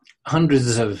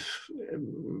 hundreds of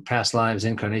past lives,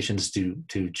 incarnations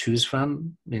to choose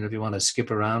from, if you want to skip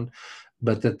around,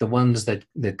 but that the ones that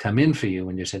come in for you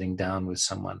when you're sitting down with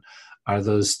someone are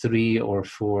those 3 or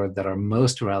 4 that are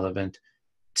most relevant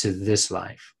to this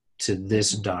life, to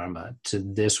this dharma, to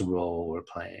this role we're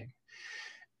playing.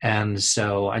 And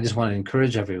so I just want to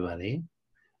encourage everybody,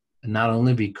 not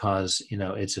only because,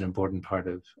 it's an important part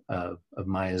of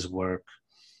Maya's work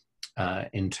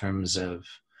in terms of,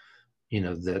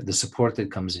 the support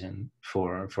that comes in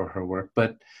for her work,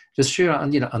 but just sheer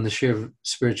on, on the sheer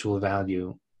spiritual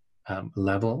value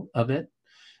level of it.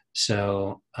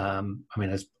 So, I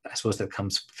suppose that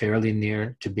comes fairly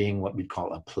near to being what we'd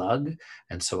call a plug.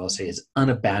 And so I'll say it's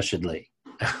unabashedly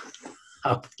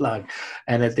a plug.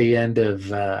 And at the end of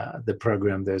the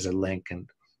program, there's a link, and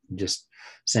just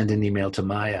send an email to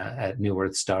Maya at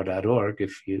newearthstar.org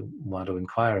if you want to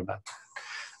inquire about that.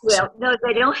 Well, no,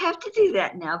 they don't have to do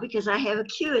that now because I have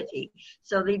Acuity.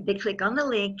 So they click on the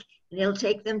link and it'll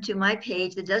take them to my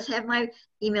page that does have my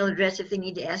email address if they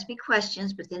need to ask me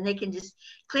questions, but then they can just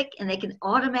click and they can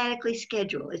automatically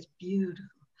schedule. It's beautiful.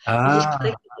 You just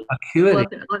click Acuity.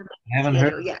 I haven't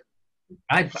heard. Yeah.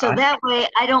 So that way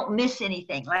I don't miss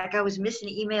anything. Like I was missing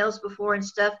emails before and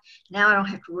stuff. Now I don't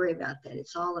have to worry about that.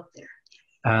 It's all up there.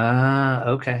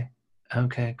 Okay.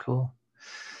 Okay, cool.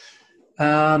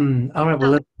 All right.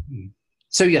 Well,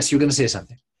 so yes, you were going to say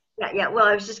something. Yeah. Well,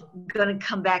 I was just going to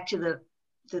come back to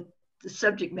the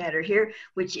subject matter here,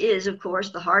 which is, of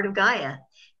course, the heart of Gaia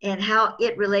and how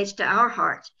it relates to our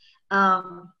heart.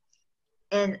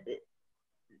 And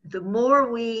the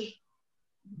more we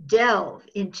delve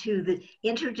into the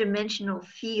interdimensional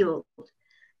field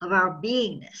of our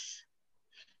beingness,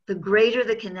 the greater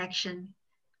the connection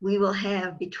we will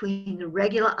have between the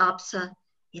regula apsa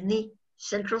in the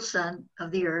central sun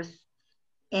of the earth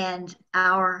and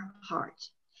our heart,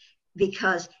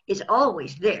 because it's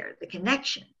always there. The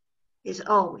connection is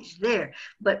always there,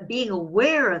 but being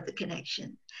aware of the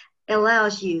connection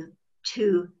allows you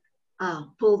to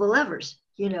pull the levers,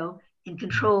 and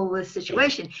control the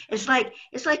situation. It's like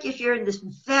if you're in this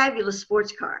fabulous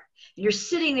sports car and you're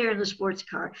sitting there in the sports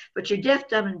car, but you're deaf,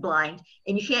 dumb, and blind,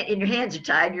 and you can't, and your hands are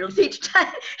tied, your feet are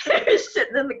tied, and you're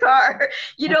sitting in the car.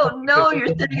 You don't know you're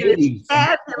sitting in this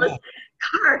fabulous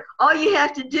car. All you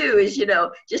have to do is,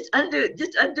 just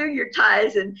undo your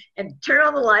ties and turn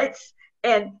on the lights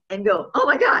and go, oh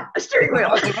my God, a steering wheel.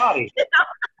 Maserati.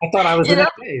 I thought I was in a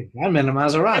cave. I'm in a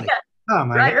Maserati. Oh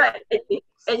my God. Right.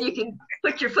 And you can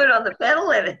put your foot on the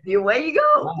pedal and away you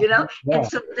go, Yeah. And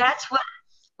so that's what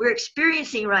we're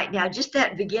experiencing right now. Just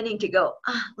that beginning to go,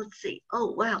 let's see.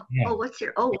 Oh, wow. Yeah. Oh, what's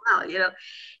here? Oh, wow.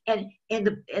 And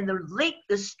the link,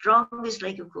 the strongest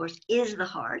link, of course, is the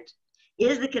heart,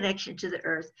 is the connection to the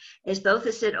earth. As both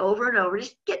has said over and over,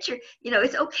 just get your,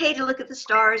 it's okay to look at the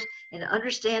stars and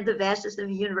understand the vastness of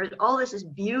the universe. All this is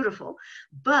beautiful,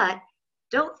 but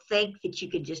don't think that you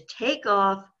can just take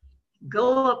off,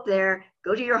 go up there,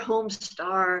 go to your home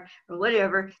star or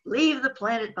whatever, leave the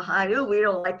planet behind. Oh, we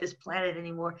don't like this planet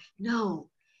anymore. No,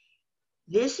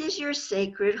 this is your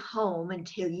sacred home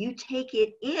until you take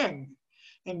it in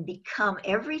and become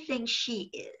everything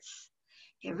she is,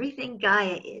 everything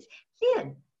Gaia is.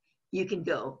 Then you can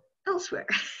go elsewhere.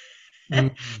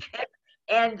 Mm-hmm.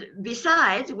 and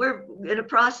besides, we're in a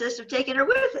process of taking her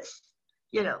with us,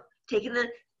 taking the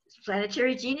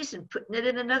planetary genius and putting it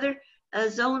in another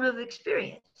zone of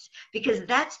experience, because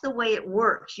that's the way it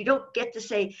works. You don't get to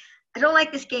say, I don't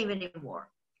like this game anymore.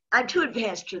 I'm too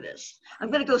advanced for this. I'm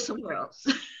going to go somewhere else.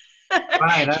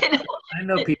 Right. I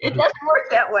know people. It doesn't work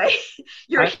that way.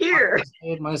 You're here. I've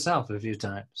said it myself a few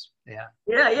times. Yeah.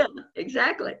 Yeah,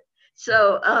 exactly.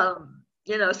 So,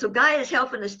 so Gaia is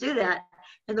helping us do that.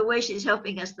 And the way she's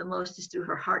helping us the most is through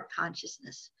her heart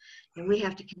consciousness. And we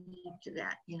have to connect to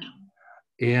that,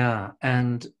 Yeah.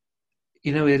 And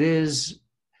it is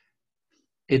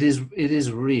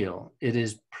real. It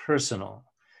is personal.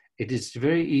 It is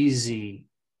very easy,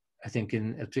 I think,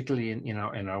 particularly in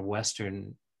our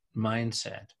Western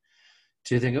mindset,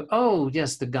 to think of, oh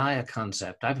yes, the Gaia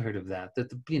concept. I've heard of that. That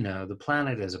the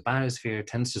planet as a biosphere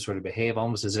tends to sort of behave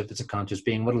almost as if it's a conscious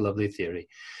being. What a lovely theory.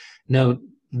 No,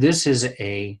 this is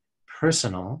a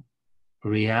personal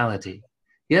reality.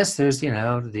 Yes, there's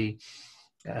the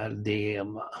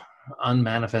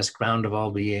unmanifest ground of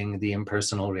all being, the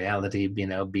impersonal reality,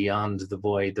 beyond the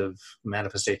void of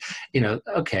manifestation,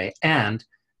 okay. And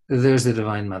there's the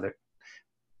Divine Mother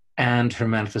and her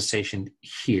manifestation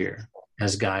here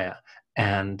as Gaia.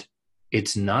 And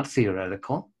it's not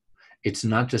theoretical. It's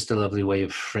not just a lovely way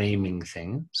of framing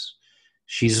things.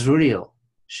 She's real.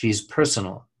 She's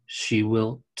personal. She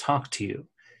will talk to you.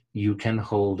 You can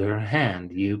hold her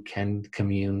hand. You can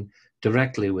commune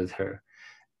directly with her.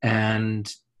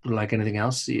 And like anything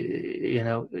else,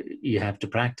 you have to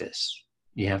practice.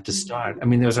 You have to start. I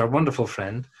mean, there's our wonderful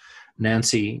friend,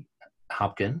 Nancy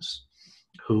Hopkins,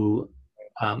 who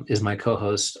is my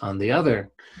co-host on the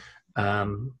other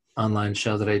online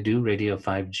show that I do, Radio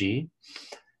 5G.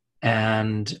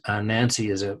 And Nancy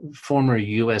is a former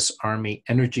U.S. Army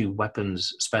energy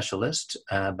weapons specialist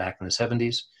back in the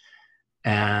 70s.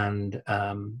 And,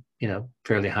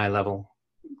 fairly high level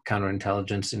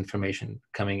counterintelligence information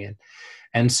coming in.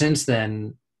 And since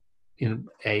then, an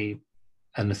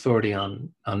authority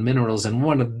on minerals and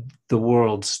one of the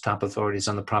world's top authorities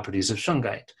on the properties of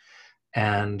shungite.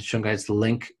 And shungite's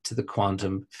link to the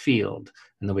quantum field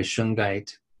and the way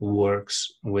shungite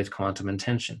works with quantum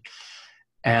intention.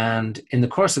 And in the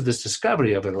course of this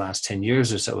discovery over the last 10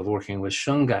 years or so of working with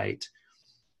shungite,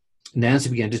 Nancy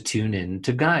began to tune in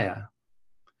to Gaia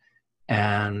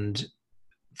and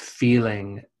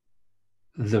feeling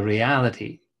the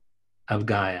reality of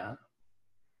Gaia,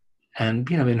 and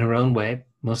in her own way,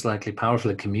 most likely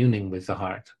powerfully communing with the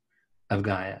heart of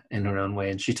Gaia in her own way.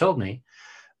 And she told me,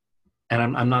 and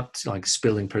I'm not like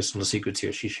spilling personal secrets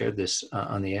here, she shared this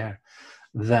on the air,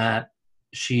 that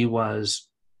she was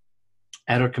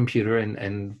at her computer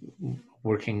and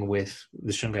working with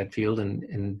the shungite field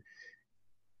and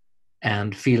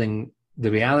feeling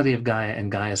the reality of Gaia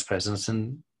and Gaia's presence,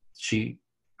 and she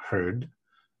heard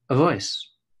a voice,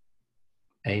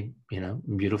 a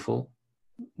beautiful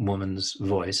woman's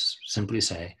voice simply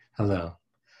say hello.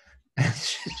 And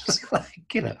she's like,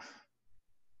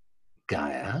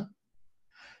 Gaia.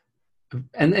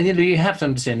 And you have to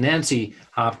understand, Nancy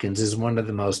Hopkins is one of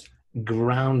the most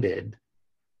grounded,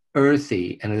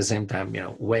 earthy, and at the same time,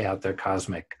 way out there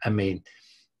cosmic. I mean,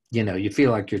 you know, you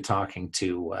feel like you're talking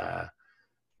to a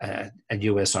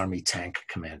U.S. Army tank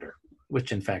commander,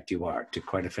 which in fact you are, to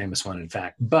quite a famous one, in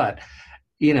fact. But,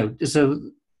 you know,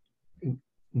 so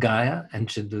Gaia, and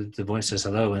the voice says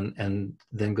hello, and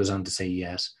then goes on to say,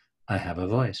 yes, I have a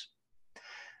voice.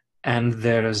 And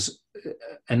there's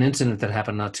an incident that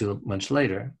happened not too much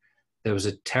later. There was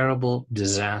a terrible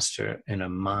disaster in a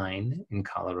mine in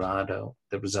Colorado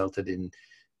that resulted in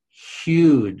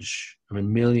huge, I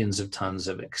mean, millions of tons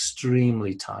of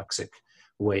extremely toxic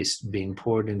waste being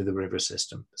poured into the river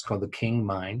system. It's called the King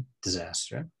Mine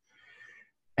disaster.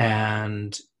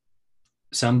 And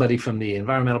somebody from the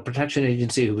Environmental Protection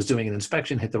Agency who was doing an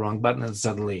inspection hit the wrong button, and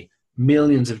suddenly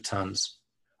millions of tons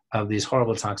of these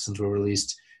horrible toxins were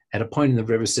released at a point in the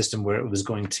river system where it was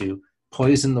going to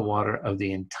poison the water of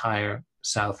the entire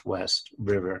Southwest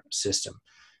River system,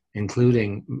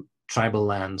 including tribal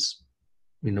lands,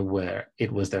 you know, where it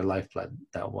was their lifeblood,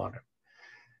 that water.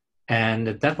 And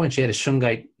at that point, she had a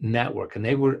Shungite network, and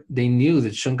they knew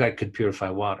that Shungite could purify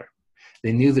water.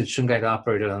 They knew that Shungite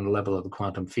operated on the level of the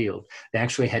quantum field. They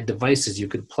actually had devices you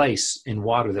could place in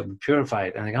water that would purify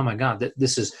it. And like, oh my God,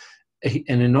 this is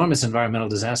an enormous environmental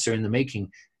disaster in the making.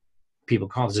 People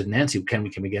called it, Nancy, can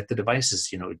we get the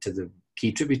devices, you know, to the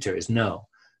key tributaries? No,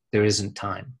 there isn't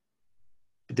time.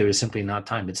 There is simply not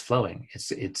time. It's flowing.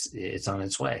 It's on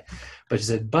its way. But she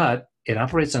said, but it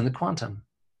operates on the quantum.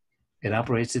 It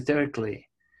operates etherically.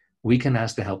 We can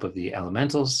ask the help of the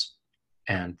elementals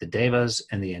and the devas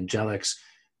and the angelics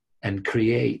and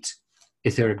create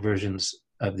etheric versions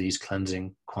of these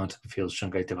cleansing quantum field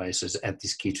Shungite devices at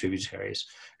these key tributaries.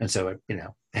 And so, you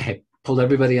know, they pulled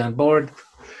everybody on board,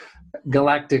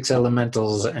 galactics,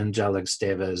 elementals, angelics,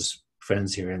 devas,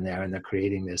 friends here and there, and they're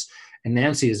creating this. And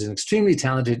Nancy is an extremely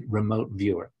talented remote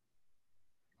viewer.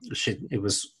 It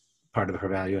was part of her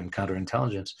value in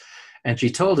counterintelligence. And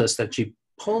she told us that she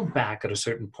pulled back at a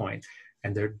certain point,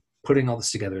 and they're putting all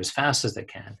this together as fast as they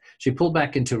can. She pulled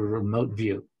back into a remote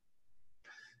view,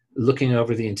 looking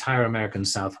over the entire American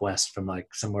Southwest from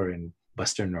like somewhere in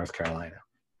Western North Carolina,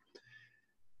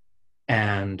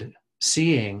 and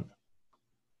seeing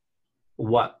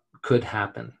what could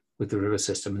happen with the river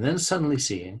system. And then suddenly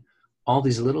seeing all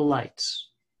these little lights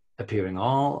appearing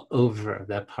all over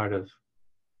that part of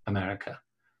America.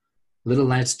 Little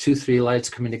lights, 2, 3 lights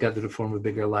coming together to form a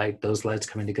bigger light. Those lights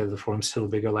coming together to form still a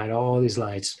bigger light, all these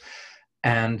lights.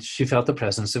 And she felt the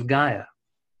presence of Gaia.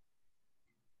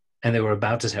 And they were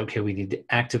about to say, okay, we need to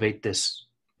activate this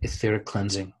etheric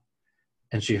cleansing.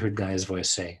 And she heard Gaia's voice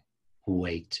say,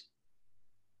 wait.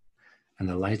 And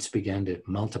the lights began to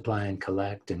multiply and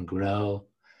collect and grow.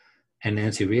 And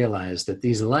Nancy realized that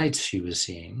these lights she was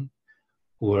seeing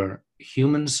were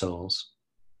human souls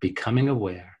becoming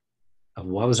aware of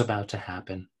what was about to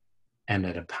happen, and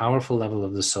at a powerful level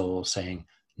of the soul saying,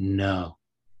 no,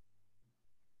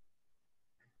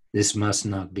 this must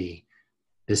not be.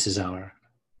 This is our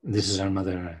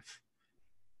Mother Earth.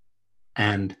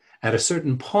 And at a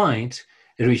certain point,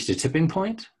 it reached a tipping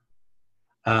point.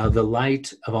 The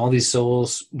light of all these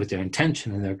souls with their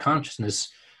intention and their consciousness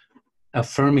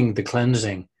affirming the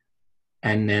cleansing.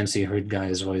 And Nancy heard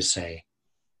Gaia's voice say,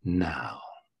 now.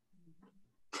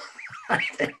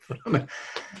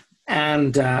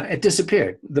 And it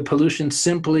disappeared. The pollution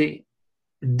simply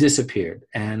disappeared,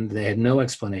 and they had no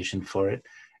explanation for it.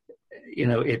 You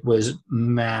know, it was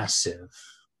massive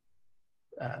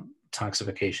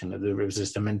toxification of the river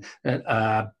system, and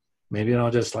maybe it'll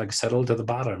just like settle to the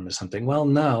bottom or something. Well,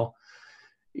 no.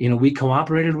 You know, we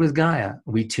cooperated with Gaia.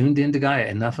 We tuned into Gaia.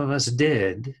 Enough of us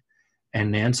did, and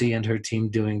Nancy and her team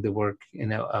doing the work, you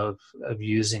know, of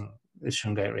using the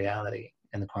Shungite reality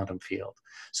in the quantum field.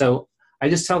 So I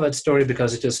just tell that story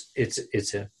because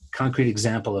it's a concrete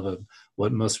example of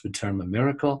what most would term a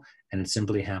miracle, and it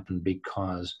simply happened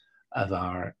because of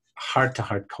our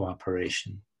heart-to-heart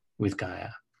cooperation with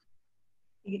Gaia.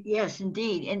 Yes,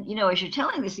 indeed. And, you know, as you're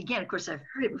telling this again, of course, I've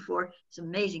heard it before. It's an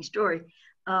amazing story.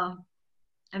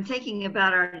 I'm thinking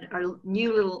about our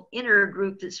new little inner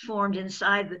group that's formed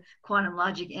inside the Quantum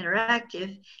Logic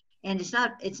Interactive. And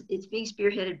it's being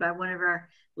spearheaded by one of our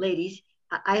ladies.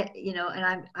 You know,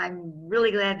 and I'm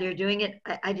really glad they're doing it.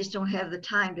 I just don't have the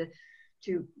time to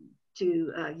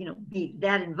you know, be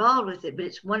that involved with it, but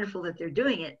it's wonderful that they're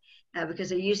doing it because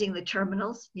they're using the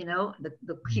terminals, you know,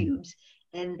 the cubes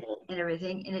and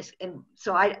everything. And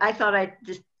so I thought I'd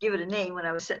just give it a name when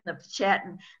I was setting up the chat,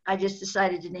 and I just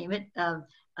decided to name it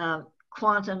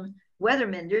Quantum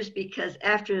Weathermenders, because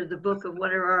after the book of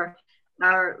one of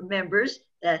our members,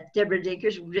 Deborah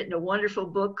Dinker's written a wonderful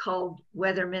book called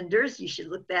Weathermenders. You should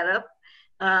look that up.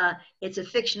 It's a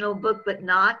fictional book, but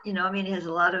not, you know, I mean, it has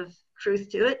a lot of truth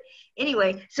to it.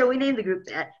 Anyway, so we named the group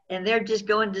that, and they're just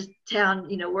going to town,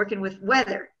 you know, working with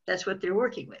weather. That's what they're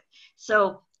working with.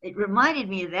 So it reminded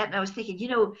me of that, and I was thinking, you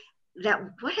know, that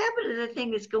what happened to the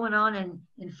thing that's going on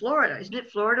in Florida? Isn't it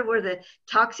Florida where the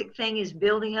toxic thing is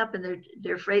building up, and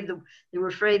they're afraid they were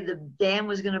afraid the dam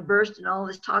was going to burst and all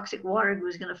this toxic water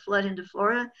was going to flood into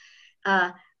Florida?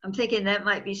 I'm thinking that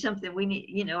might be something we need,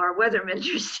 you know, our weather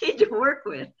managers need to work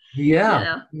with. Yeah. You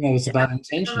know, Yeah, it's about I don't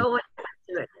intention. know what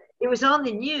happened to it. It was on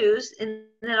the news, and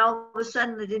then all of a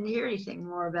sudden I didn't hear anything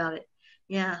more about it.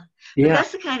 Yeah, but Yeah.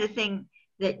 that's the kind of thing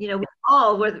that, you know, we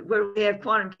all, whether we have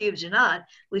quantum cubes or not,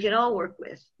 we can all work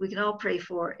with, we can all pray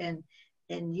for, and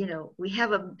you know, we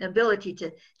have an ability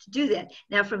to do that.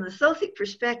 Now, from the Thothic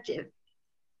perspective,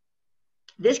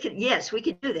 this can, yes, we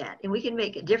can do that, and we can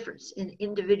make a difference in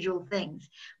individual things,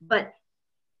 but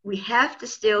we have to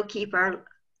still keep our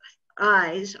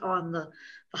eyes on the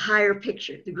higher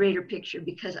picture, the greater picture,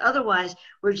 because otherwise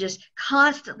we're just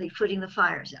constantly putting the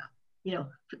fires out. You know,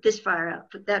 put this fire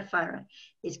out, put that fire out.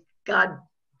 It's God,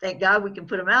 thank God we can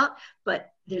put them out,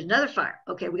 but there's another fire.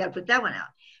 Okay, we got to put that one out.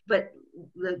 But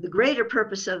the greater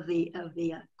purpose of the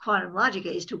quantum logic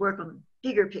is to work on the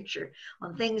bigger picture,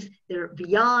 on things that are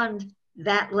beyond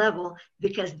that level,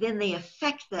 because then they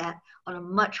affect that on a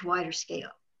much wider scale.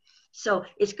 So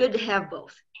it's good to have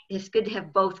both. It's good to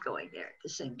have both going there at the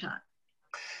same time.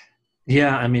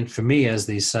 Yeah, I mean, for me, as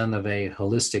the son of a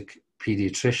holistic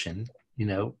pediatrician, you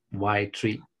know, why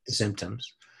treat the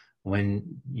symptoms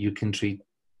when you can treat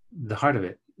the heart of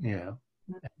it, you know,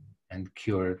 and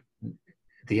cure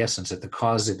the essence at the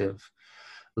causative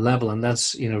level? And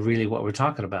that's, you know, really what we're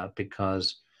talking about,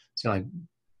 because it's, you know, like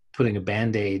putting a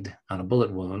Band-Aid on a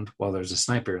bullet wound while there's a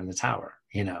sniper in the tower.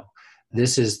 You know,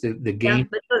 this is the game.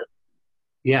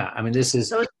 Yeah, I mean, this is.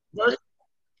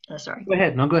 Sorry. Go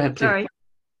ahead. No, go ahead, please. Sorry.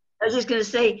 I was just going to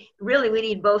say, really, we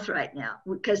need both right now,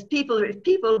 because if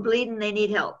people are bleeding, they need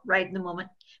help right in the moment.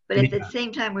 But at the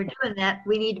same time we're doing that,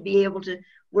 we need to be able to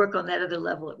work on that other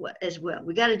level as well.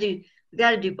 We got to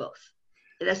do both.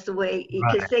 That's the way,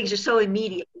 because things are so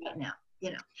immediate right now,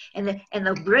 you know. And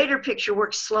the greater picture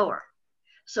works slower.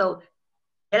 So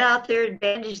get out there and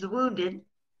bandage the wounded,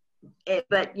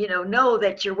 but you know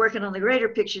that you're working on the greater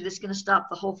picture that's going to stop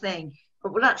the whole thing,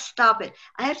 or will not stop it.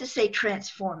 I have to say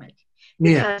transform it,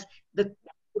 because the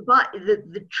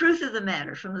truth of the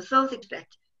matter from the Thothic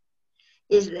perspective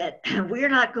is that we're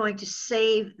not going to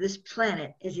save this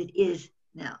planet as it is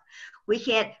now. We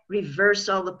can't reverse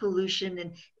all the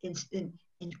pollution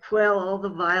and quell all the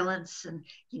violence, and,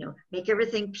 you know, make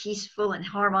everything peaceful and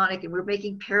harmonic, and we're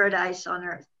making paradise on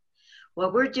earth.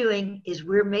 What we're doing is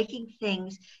we're making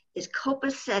things as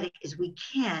copacetic as we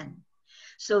can,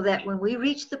 so that when we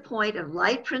reach the point of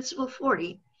light principle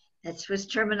 40, that's what's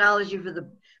terminology for the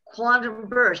quantum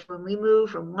burst, when we move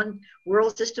from one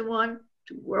world system 1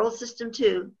 to world system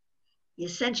 2, the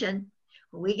ascension,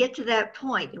 when we get to that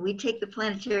point and we take the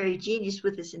planetary genius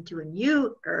with us into a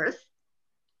new earth,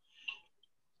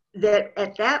 that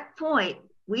at that point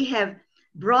we have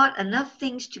brought enough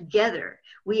things together,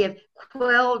 we have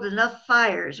quelled enough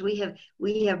fires, we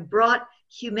have brought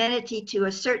humanity to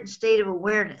a certain state of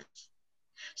awareness,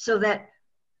 so that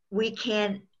we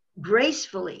can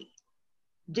gracefully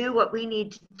do what we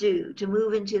need to do to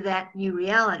move into that new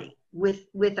reality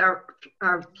with our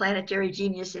planetary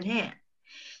genius in hand.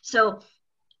 So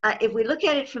if we look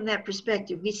at it from that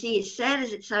perspective, we see, as sad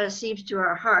as it sort of seems to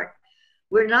our heart,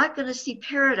 we're not going to see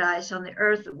paradise on the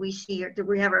earth that we see, or that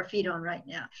we have our feet on right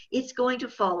now. It's going to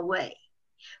fall away.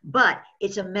 But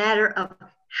it's a matter of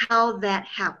how that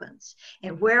happens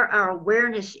and where our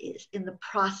awareness is in the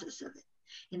process of it.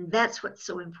 And that's what's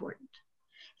so important.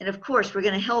 And of course, we're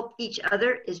going to help each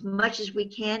other as much as we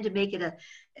can to make it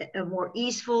a more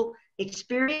easeful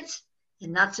experience,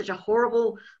 and not such a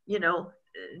horrible, you know,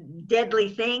 deadly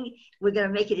thing. We're going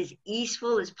to make it as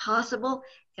easeful as possible,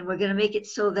 and we're going to make it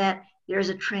so that there's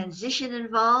a transition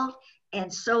involved,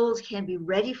 and souls can be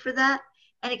ready for that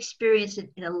and experience it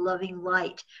in a loving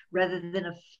light, rather than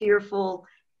a fearful,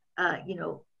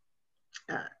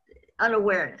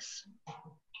 unawareness.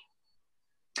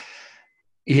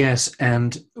 Yes,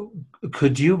 and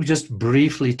could you just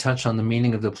briefly touch on the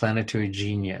meaning of the planetary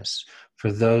genius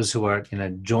for those who are, you know,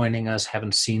 joining us,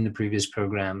 haven't seen the previous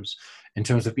programs, in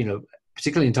terms of, you know,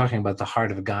 particularly in talking about the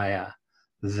heart of Gaia,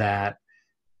 that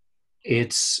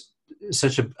it's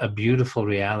such a beautiful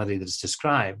reality that's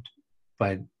described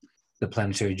by the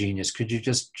planetary genius. Could you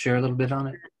just share a little bit on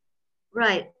it?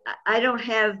 Right. I don't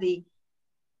have the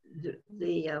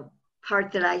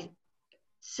part that I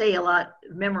say a lot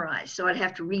memorized, so I'd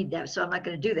have to read that. So I'm not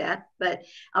going to do that, but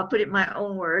I'll put it in my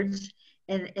own words.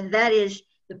 And that is,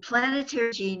 The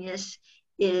planetary genius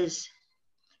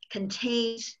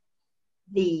contains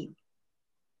the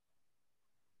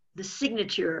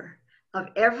signature of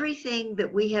everything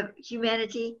that we have,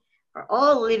 humanity, or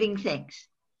all living things,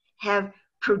 have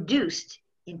produced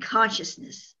in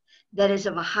consciousness that is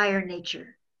of a higher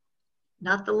nature,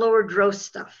 not the lower gross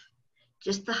stuff,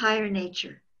 just the higher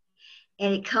nature.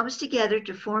 And it comes together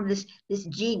to form this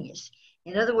genius.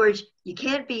 In other words, you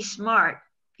can't be smart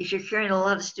if you're carrying a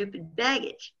lot of stupid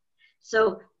baggage.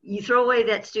 So you throw away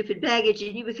that stupid baggage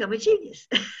and you become a genius.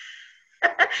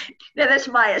 Now that's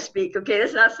Maya speak, okay?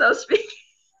 That's not so speak.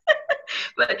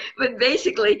 but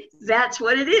basically that's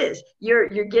what it is. You're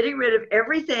getting rid of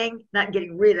everything, not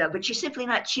getting rid of, but you're simply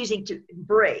not choosing to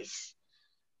embrace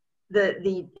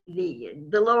the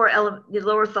lower element, the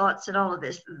lower thoughts and all of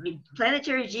this. The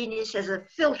planetary genius has a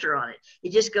filter on it.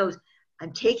 It just goes,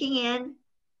 I'm taking in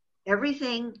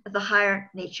everything of the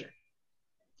higher nature.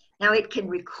 Now it can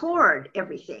record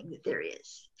everything that there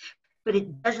is, but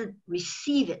it doesn't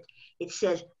receive it. It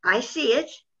says, I see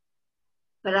it,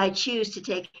 but I choose to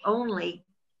take only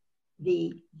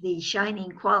the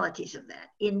shining qualities of that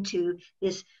into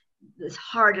this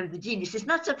heart of the genius. It's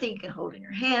not something you can hold in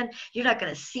your hand. You're not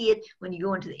going to see it when you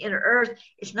go into the inner earth.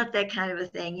 It's not that kind of a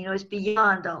thing. You know, it's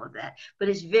beyond all of that, but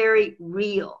it's very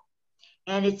real.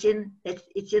 And it's in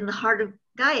the heart of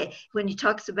Gaia. When he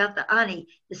talks about the Ani,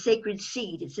 the sacred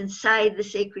seed, it's inside the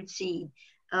sacred seed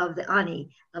of the Ani,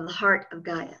 of the heart of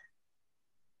Gaia.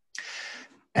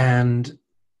 And,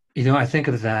 you know, I think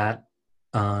of that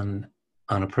on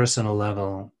a personal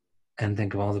level, and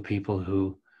think of all the people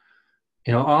who,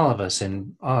 you know, all of us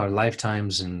in our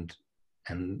lifetimes and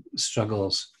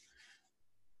struggles,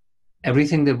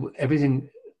 everything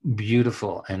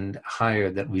beautiful and higher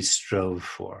that we strove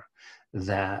for,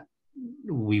 that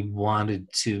we wanted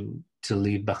to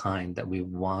leave behind, that we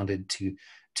wanted to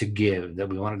give, that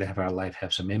we wanted to have our life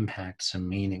have some impact, some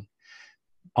meaning.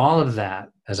 All of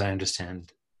that, as I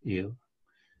understand you,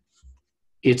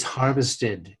 it's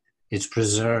harvested, it's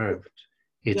preserved,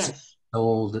 it's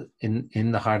sold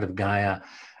in the heart of Gaia.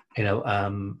 You know,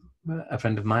 a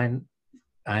friend of mine,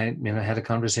 I had a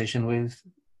conversation with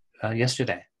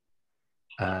yesterday.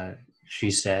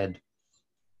 She said,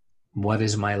 "What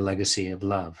is my legacy of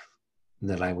love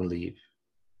that I will leave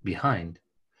behind?"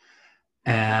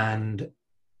 And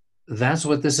that's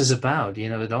what this is about. You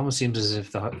know, it almost seems as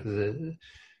if the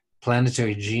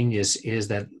planetary genius is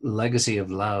that legacy of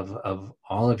love of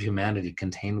all of humanity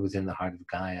contained within the heart of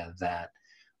Gaia, that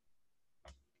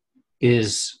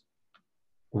is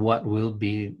what will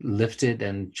be lifted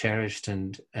and cherished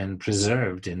and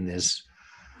preserved in this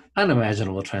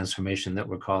unimaginable transformation that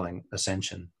we're calling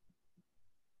Ascension.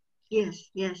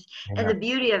 Yes. Yeah. And the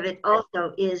beauty of it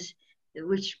also is,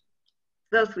 which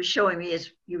both was showing me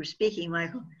as you were speaking,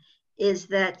 Michael, is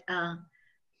that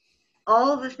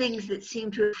all the things that seem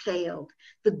to have failed,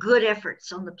 the good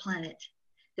efforts on the planet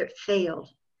that failed,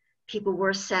 people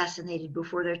were assassinated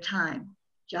before their time.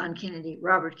 John Kennedy,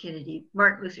 Robert Kennedy,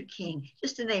 Martin Luther King,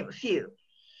 just to name a few.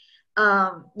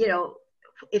 You know,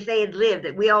 if they had lived,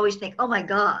 that we always think, oh my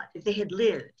God, if they had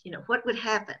lived, you know, what would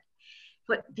happen?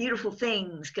 What beautiful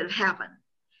things could have happened?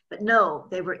 But no,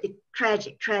 they were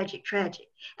tragic.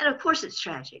 And of course it's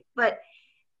tragic, but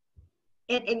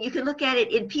and you can look at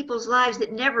it in people's lives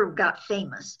that never got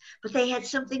famous, but they had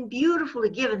something beautiful to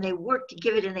give, and they worked to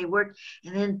give it, and they worked,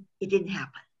 and then it didn't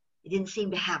happen. It didn't seem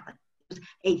to happen. It was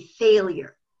a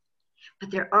failure.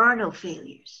 But there are no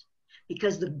failures,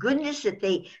 because the goodness that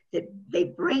they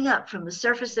bring up from the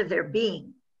surface of their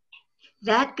being,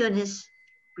 that goodness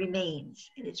remains,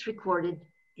 and it's recorded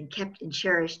and kept and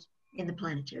cherished in the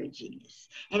planetary genius.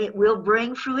 And it will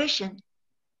bring fruition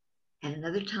at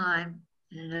another time,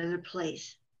 in another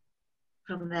place,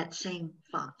 from that same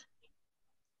font.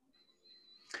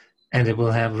 And it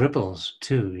will have ripples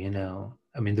too, you know.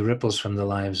 I mean, the ripples from the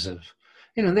lives of,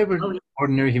 you know, they were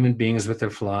ordinary human beings with their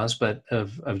flaws, but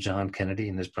of John Kennedy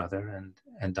and his brother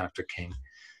and Dr. King,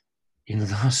 you know,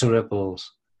 those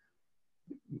ripples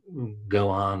go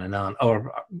on and on. Or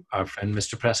our friend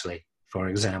Mr. Presley, for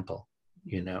example,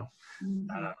 you know,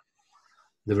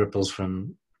 the ripples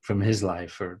from his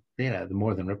life, or, you know, the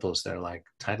more than ripples, they're like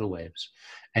tidal waves.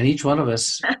 And each one of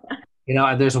us, you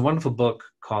know, there's a wonderful book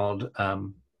called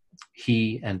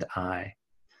He and I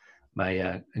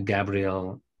by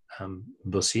Gabrielle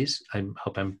Bossis. I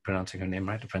hope I'm pronouncing her name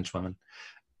right, a French woman.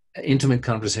 Intimate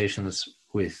conversations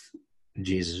with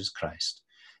Jesus Christ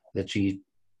that she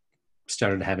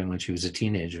started having when she was a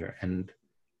teenager. And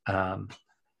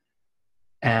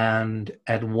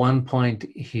at one point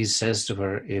he says to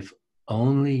her, if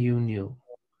only you knew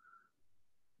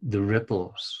the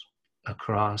ripples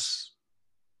across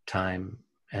time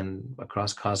and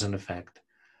across cause and effect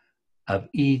of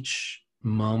each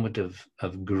moment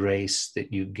of grace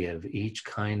that you give, each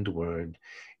kind word,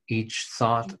 each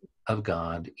thought of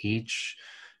God, each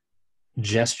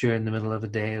gesture in the middle of a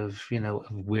day of, of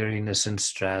weariness and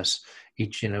stress,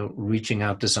 each, reaching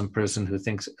out to some person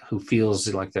who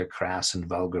feels like they're crass and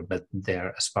vulgar, but they're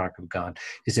a spark of God.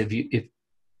 He said, he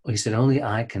said, only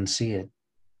I can see it,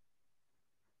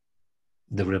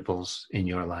 the ripples in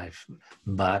your life,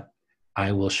 but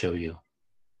I will show you.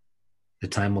 The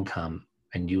time will come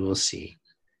and you will see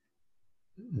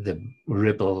the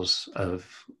ripples of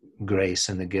grace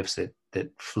and the gifts that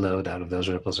flowed out of those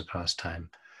ripples across time.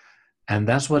 And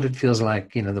that's what it feels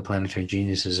like, the Planetary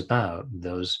Genius is about,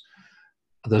 those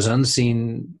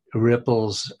unseen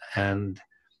ripples and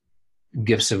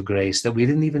gifts of grace that we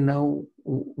didn't even know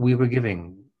we were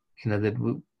giving,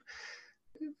 that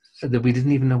we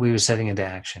didn't even know we were setting into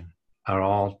action, are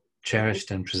all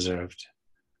cherished and preserved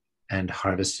and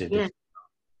harvested. Yeah.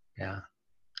 Yeah.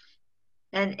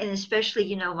 And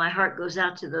especially, my heart goes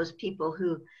out to those people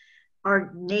who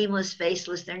are nameless,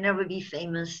 faceless. They'll never be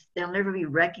famous. They'll never be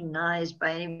recognized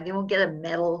by anyone. They won't get a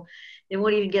medal. They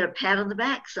won't even get a pat on the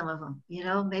back, some of them.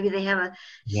 Maybe they have a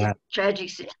tragic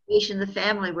situation in the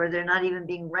family where they're not even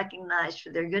being recognized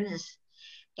for their goodness.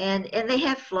 And they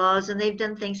have flaws, and they've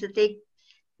done things that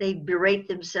they berate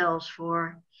themselves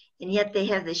for. And yet they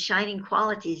have the shining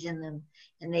qualities in them.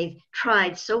 And they've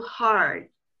tried so hard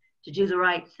to do the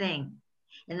right thing.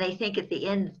 And they think at the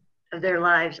end of their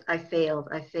lives, I failed.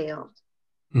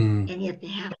 And yet they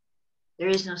haven't. There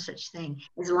is no such thing.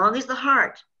 As long as the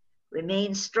heart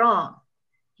remains strong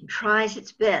and tries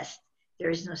its best,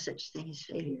 there is no such thing as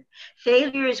failure.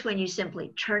 Failure is when you simply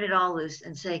turn it all loose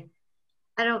and say,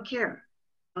 I don't care.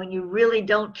 When you really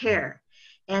don't care.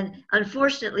 And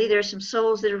unfortunately, there are some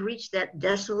souls that have reached that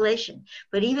desolation,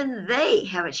 but even they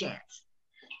have a chance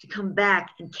to come back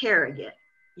and care again,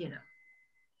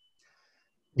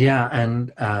 Yeah,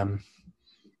 and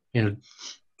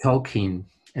Tolkien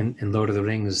in Lord of the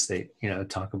Rings, they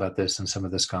talk about this, and some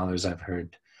of the scholars I've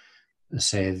heard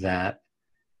say that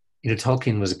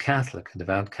Tolkien was a Catholic, a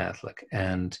devout Catholic,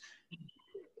 and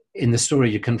in the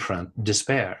story you confront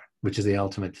despair, which is the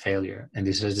ultimate failure, and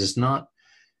he says it's not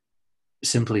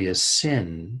simply a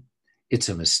sin, it's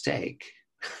a mistake.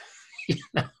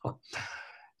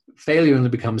 Failure only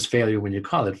becomes failure when you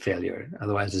call it failure.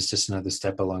 Otherwise, it's just another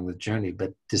step along the journey.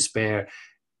 But despair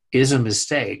is a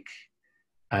mistake.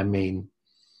 I mean,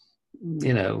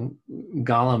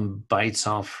 Gollum bites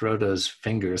off Frodo's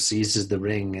finger, seizes the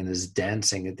ring, and is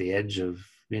dancing at the edge of,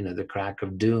 the crack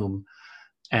of doom.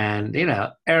 And,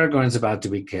 Aragorn's about to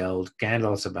be killed.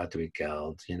 Gandalf's about to be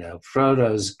killed.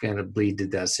 Frodo's going to bleed to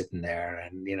death sitting there.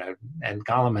 And, and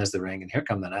Gollum has the ring. And here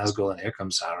come the Nazgul, and here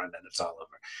comes Sauron, and it's all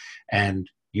over. And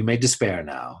you may despair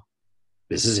now.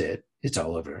 This is it. It's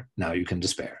all over. Now you can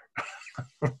despair.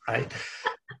 Right?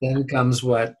 Then comes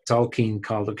what Tolkien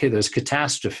called, there's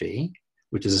catastrophe,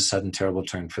 which is a sudden terrible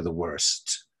turn for the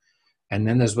worst. And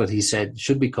then there's what he said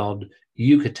should be called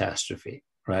eucatastrophe,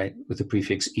 right? With the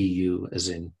prefix EU, as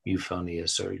in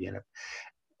euphonious, or,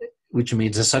 which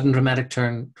means a sudden dramatic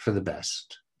turn for the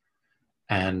best.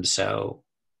 And so,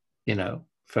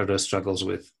 Frodo struggles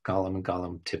with Gollum, and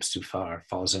Gollum tips too far,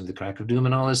 falls into the crack of doom,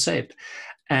 and all is saved.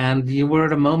 And you were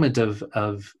at a moment of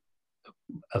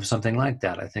something like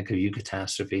that, I think, of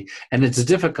eucatastrophe. And it's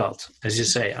difficult, as you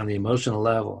say, on the emotional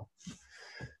level,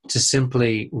 to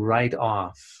simply write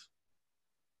off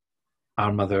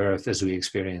our Mother Earth as we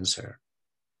experience her,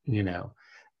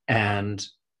 and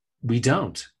we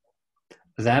don't.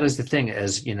 That is the thing,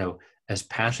 as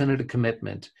passionate a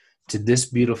commitment to this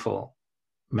beautiful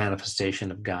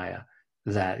manifestation of Gaia,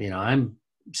 that, I'm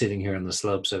sitting here on the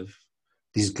slopes of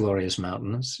these glorious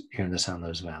mountains here in the San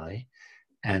Luis Valley.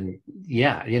 And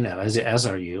as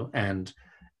are you, and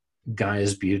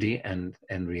Gaia's beauty and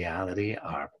reality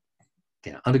are,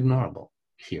 unignorable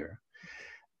here.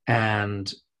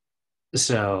 And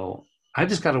so I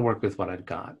just got to work with what I've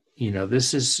got.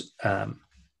 This is,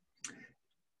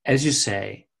 as you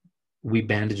say, we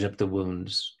bandage up the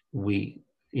wounds. We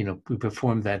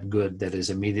perform that good that is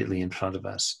immediately in front of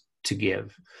us to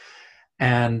give.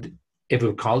 And if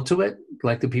we're called to it,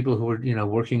 like the people who are,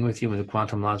 working with you in the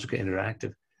Quantum Logica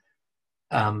Interactive,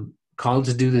 called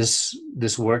to do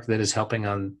this work that is helping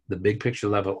on the big picture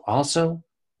level also,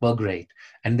 well, great.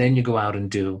 And then you go out and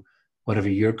do whatever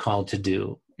you're called to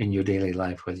do in your daily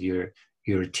life, whether you're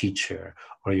a teacher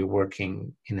or you're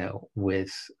working,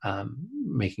 with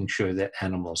making sure that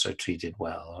animals are treated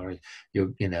well, or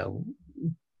you're,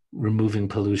 removing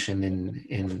pollution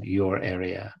in your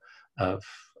area of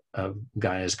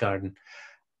Gaia's garden.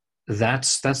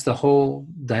 that's the whole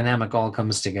dynamic all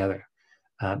comes together.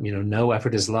 No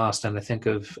effort is lost. And I think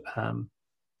of,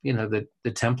 the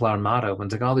Templar motto, when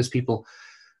it's like all these people,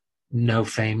 no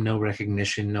fame, no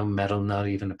recognition, no medal, not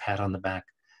even a pat on the back.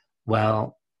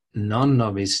 Well, non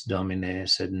nobis Domine,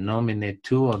 sed nomine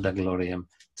tuo da gloriam.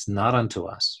 It's not unto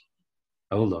us,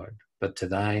 O Lord, but to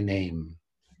thy name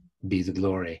be the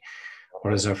glory.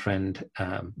 Or as our friend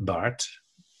Bart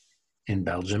in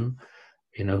Belgium,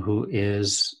 who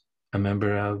is a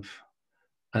member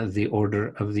of the Order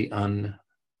of the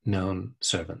Unknown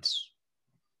Servants.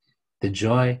 The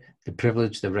joy, the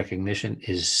privilege, the recognition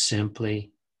is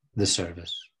simply the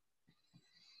service.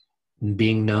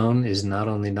 Being known is not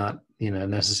only not,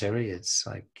 necessary, it's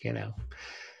like,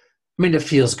 it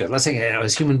feels good. Let's say,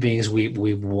 as human beings,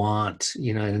 we want,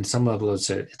 and in some level it's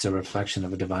a reflection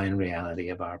of a divine reality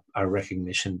of our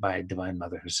recognition by Divine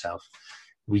Mother herself.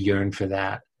 We yearn for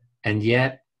that. And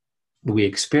yet we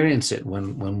experience it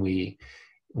when we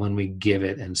give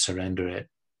it and surrender it,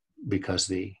 because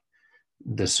the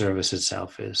service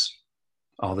itself is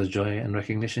all the joy and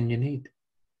recognition you need.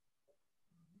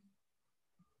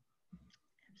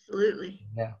 Absolutely.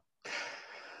 Yeah.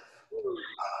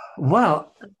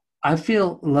 Well, I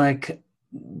feel like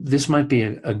this might be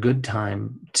a good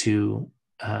time to,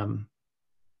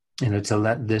 to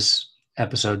let this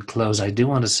episode close. I do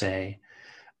want to say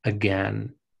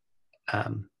again,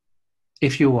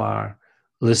 if you are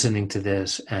listening to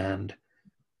this and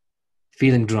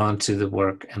feeling drawn to the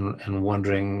work and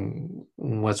wondering,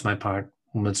 what's my part,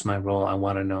 what's my role, I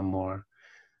want to know more.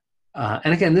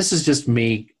 And again, this is just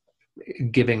me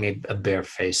giving a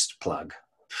barefaced plug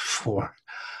for,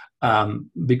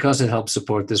 because it helps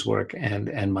support this work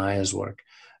and Maia's work.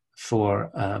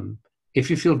 For if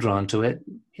you feel drawn to it,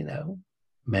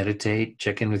 meditate,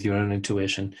 check in with your own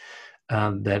intuition.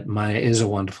 That Maia is a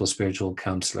wonderful spiritual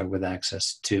counselor with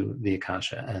access to the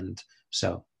Akasha, and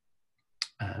so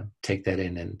take that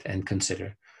in and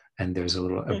consider. And there's a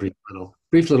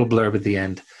brief little blurb at the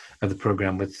end of the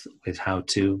program with how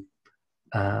to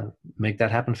make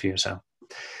that happen for yourself.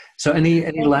 So any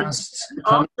last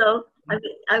comments? Also,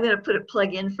 I'm going to put a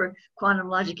plug in for Quantum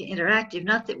Logic Interactive.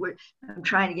 Not that I'm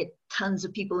trying to get tons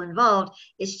of people involved.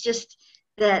 It's just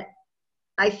that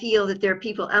I feel that there are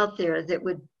people out there that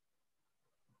would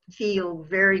feel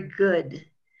very good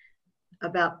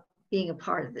about being a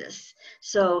part of this.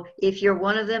 So if you're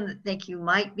one of them that think you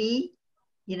might be,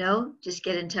 just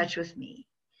get in touch with me.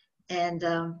 And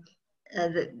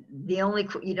the only,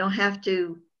 you don't have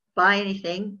to buy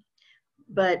anything,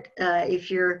 but if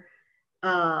you're,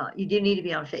 you do need to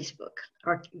be on Facebook,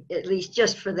 or at least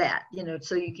just for that,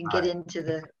 so you can get into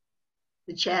the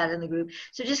chat and the group.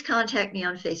 So just contact me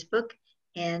on Facebook,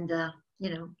 and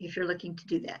if you're looking to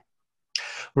do that.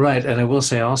 Right. And I will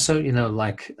say also,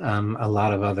 like a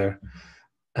lot of other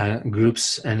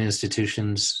groups and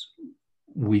institutions,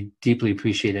 we deeply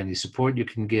appreciate any support you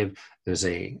can give. There's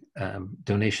a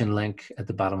donation link at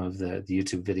the bottom of the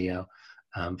YouTube video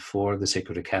for the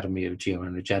Sacred Academy of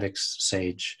Geoenergetics,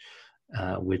 SAGE,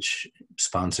 which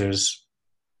sponsors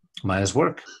Maia's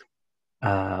work,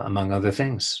 among other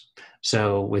things.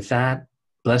 So with that,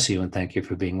 bless you and thank you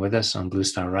for being with us on Blue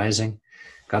Star Rising.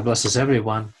 God bless us,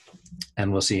 everyone,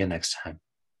 and we'll see you next time.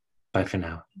 Bye for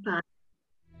now. Bye.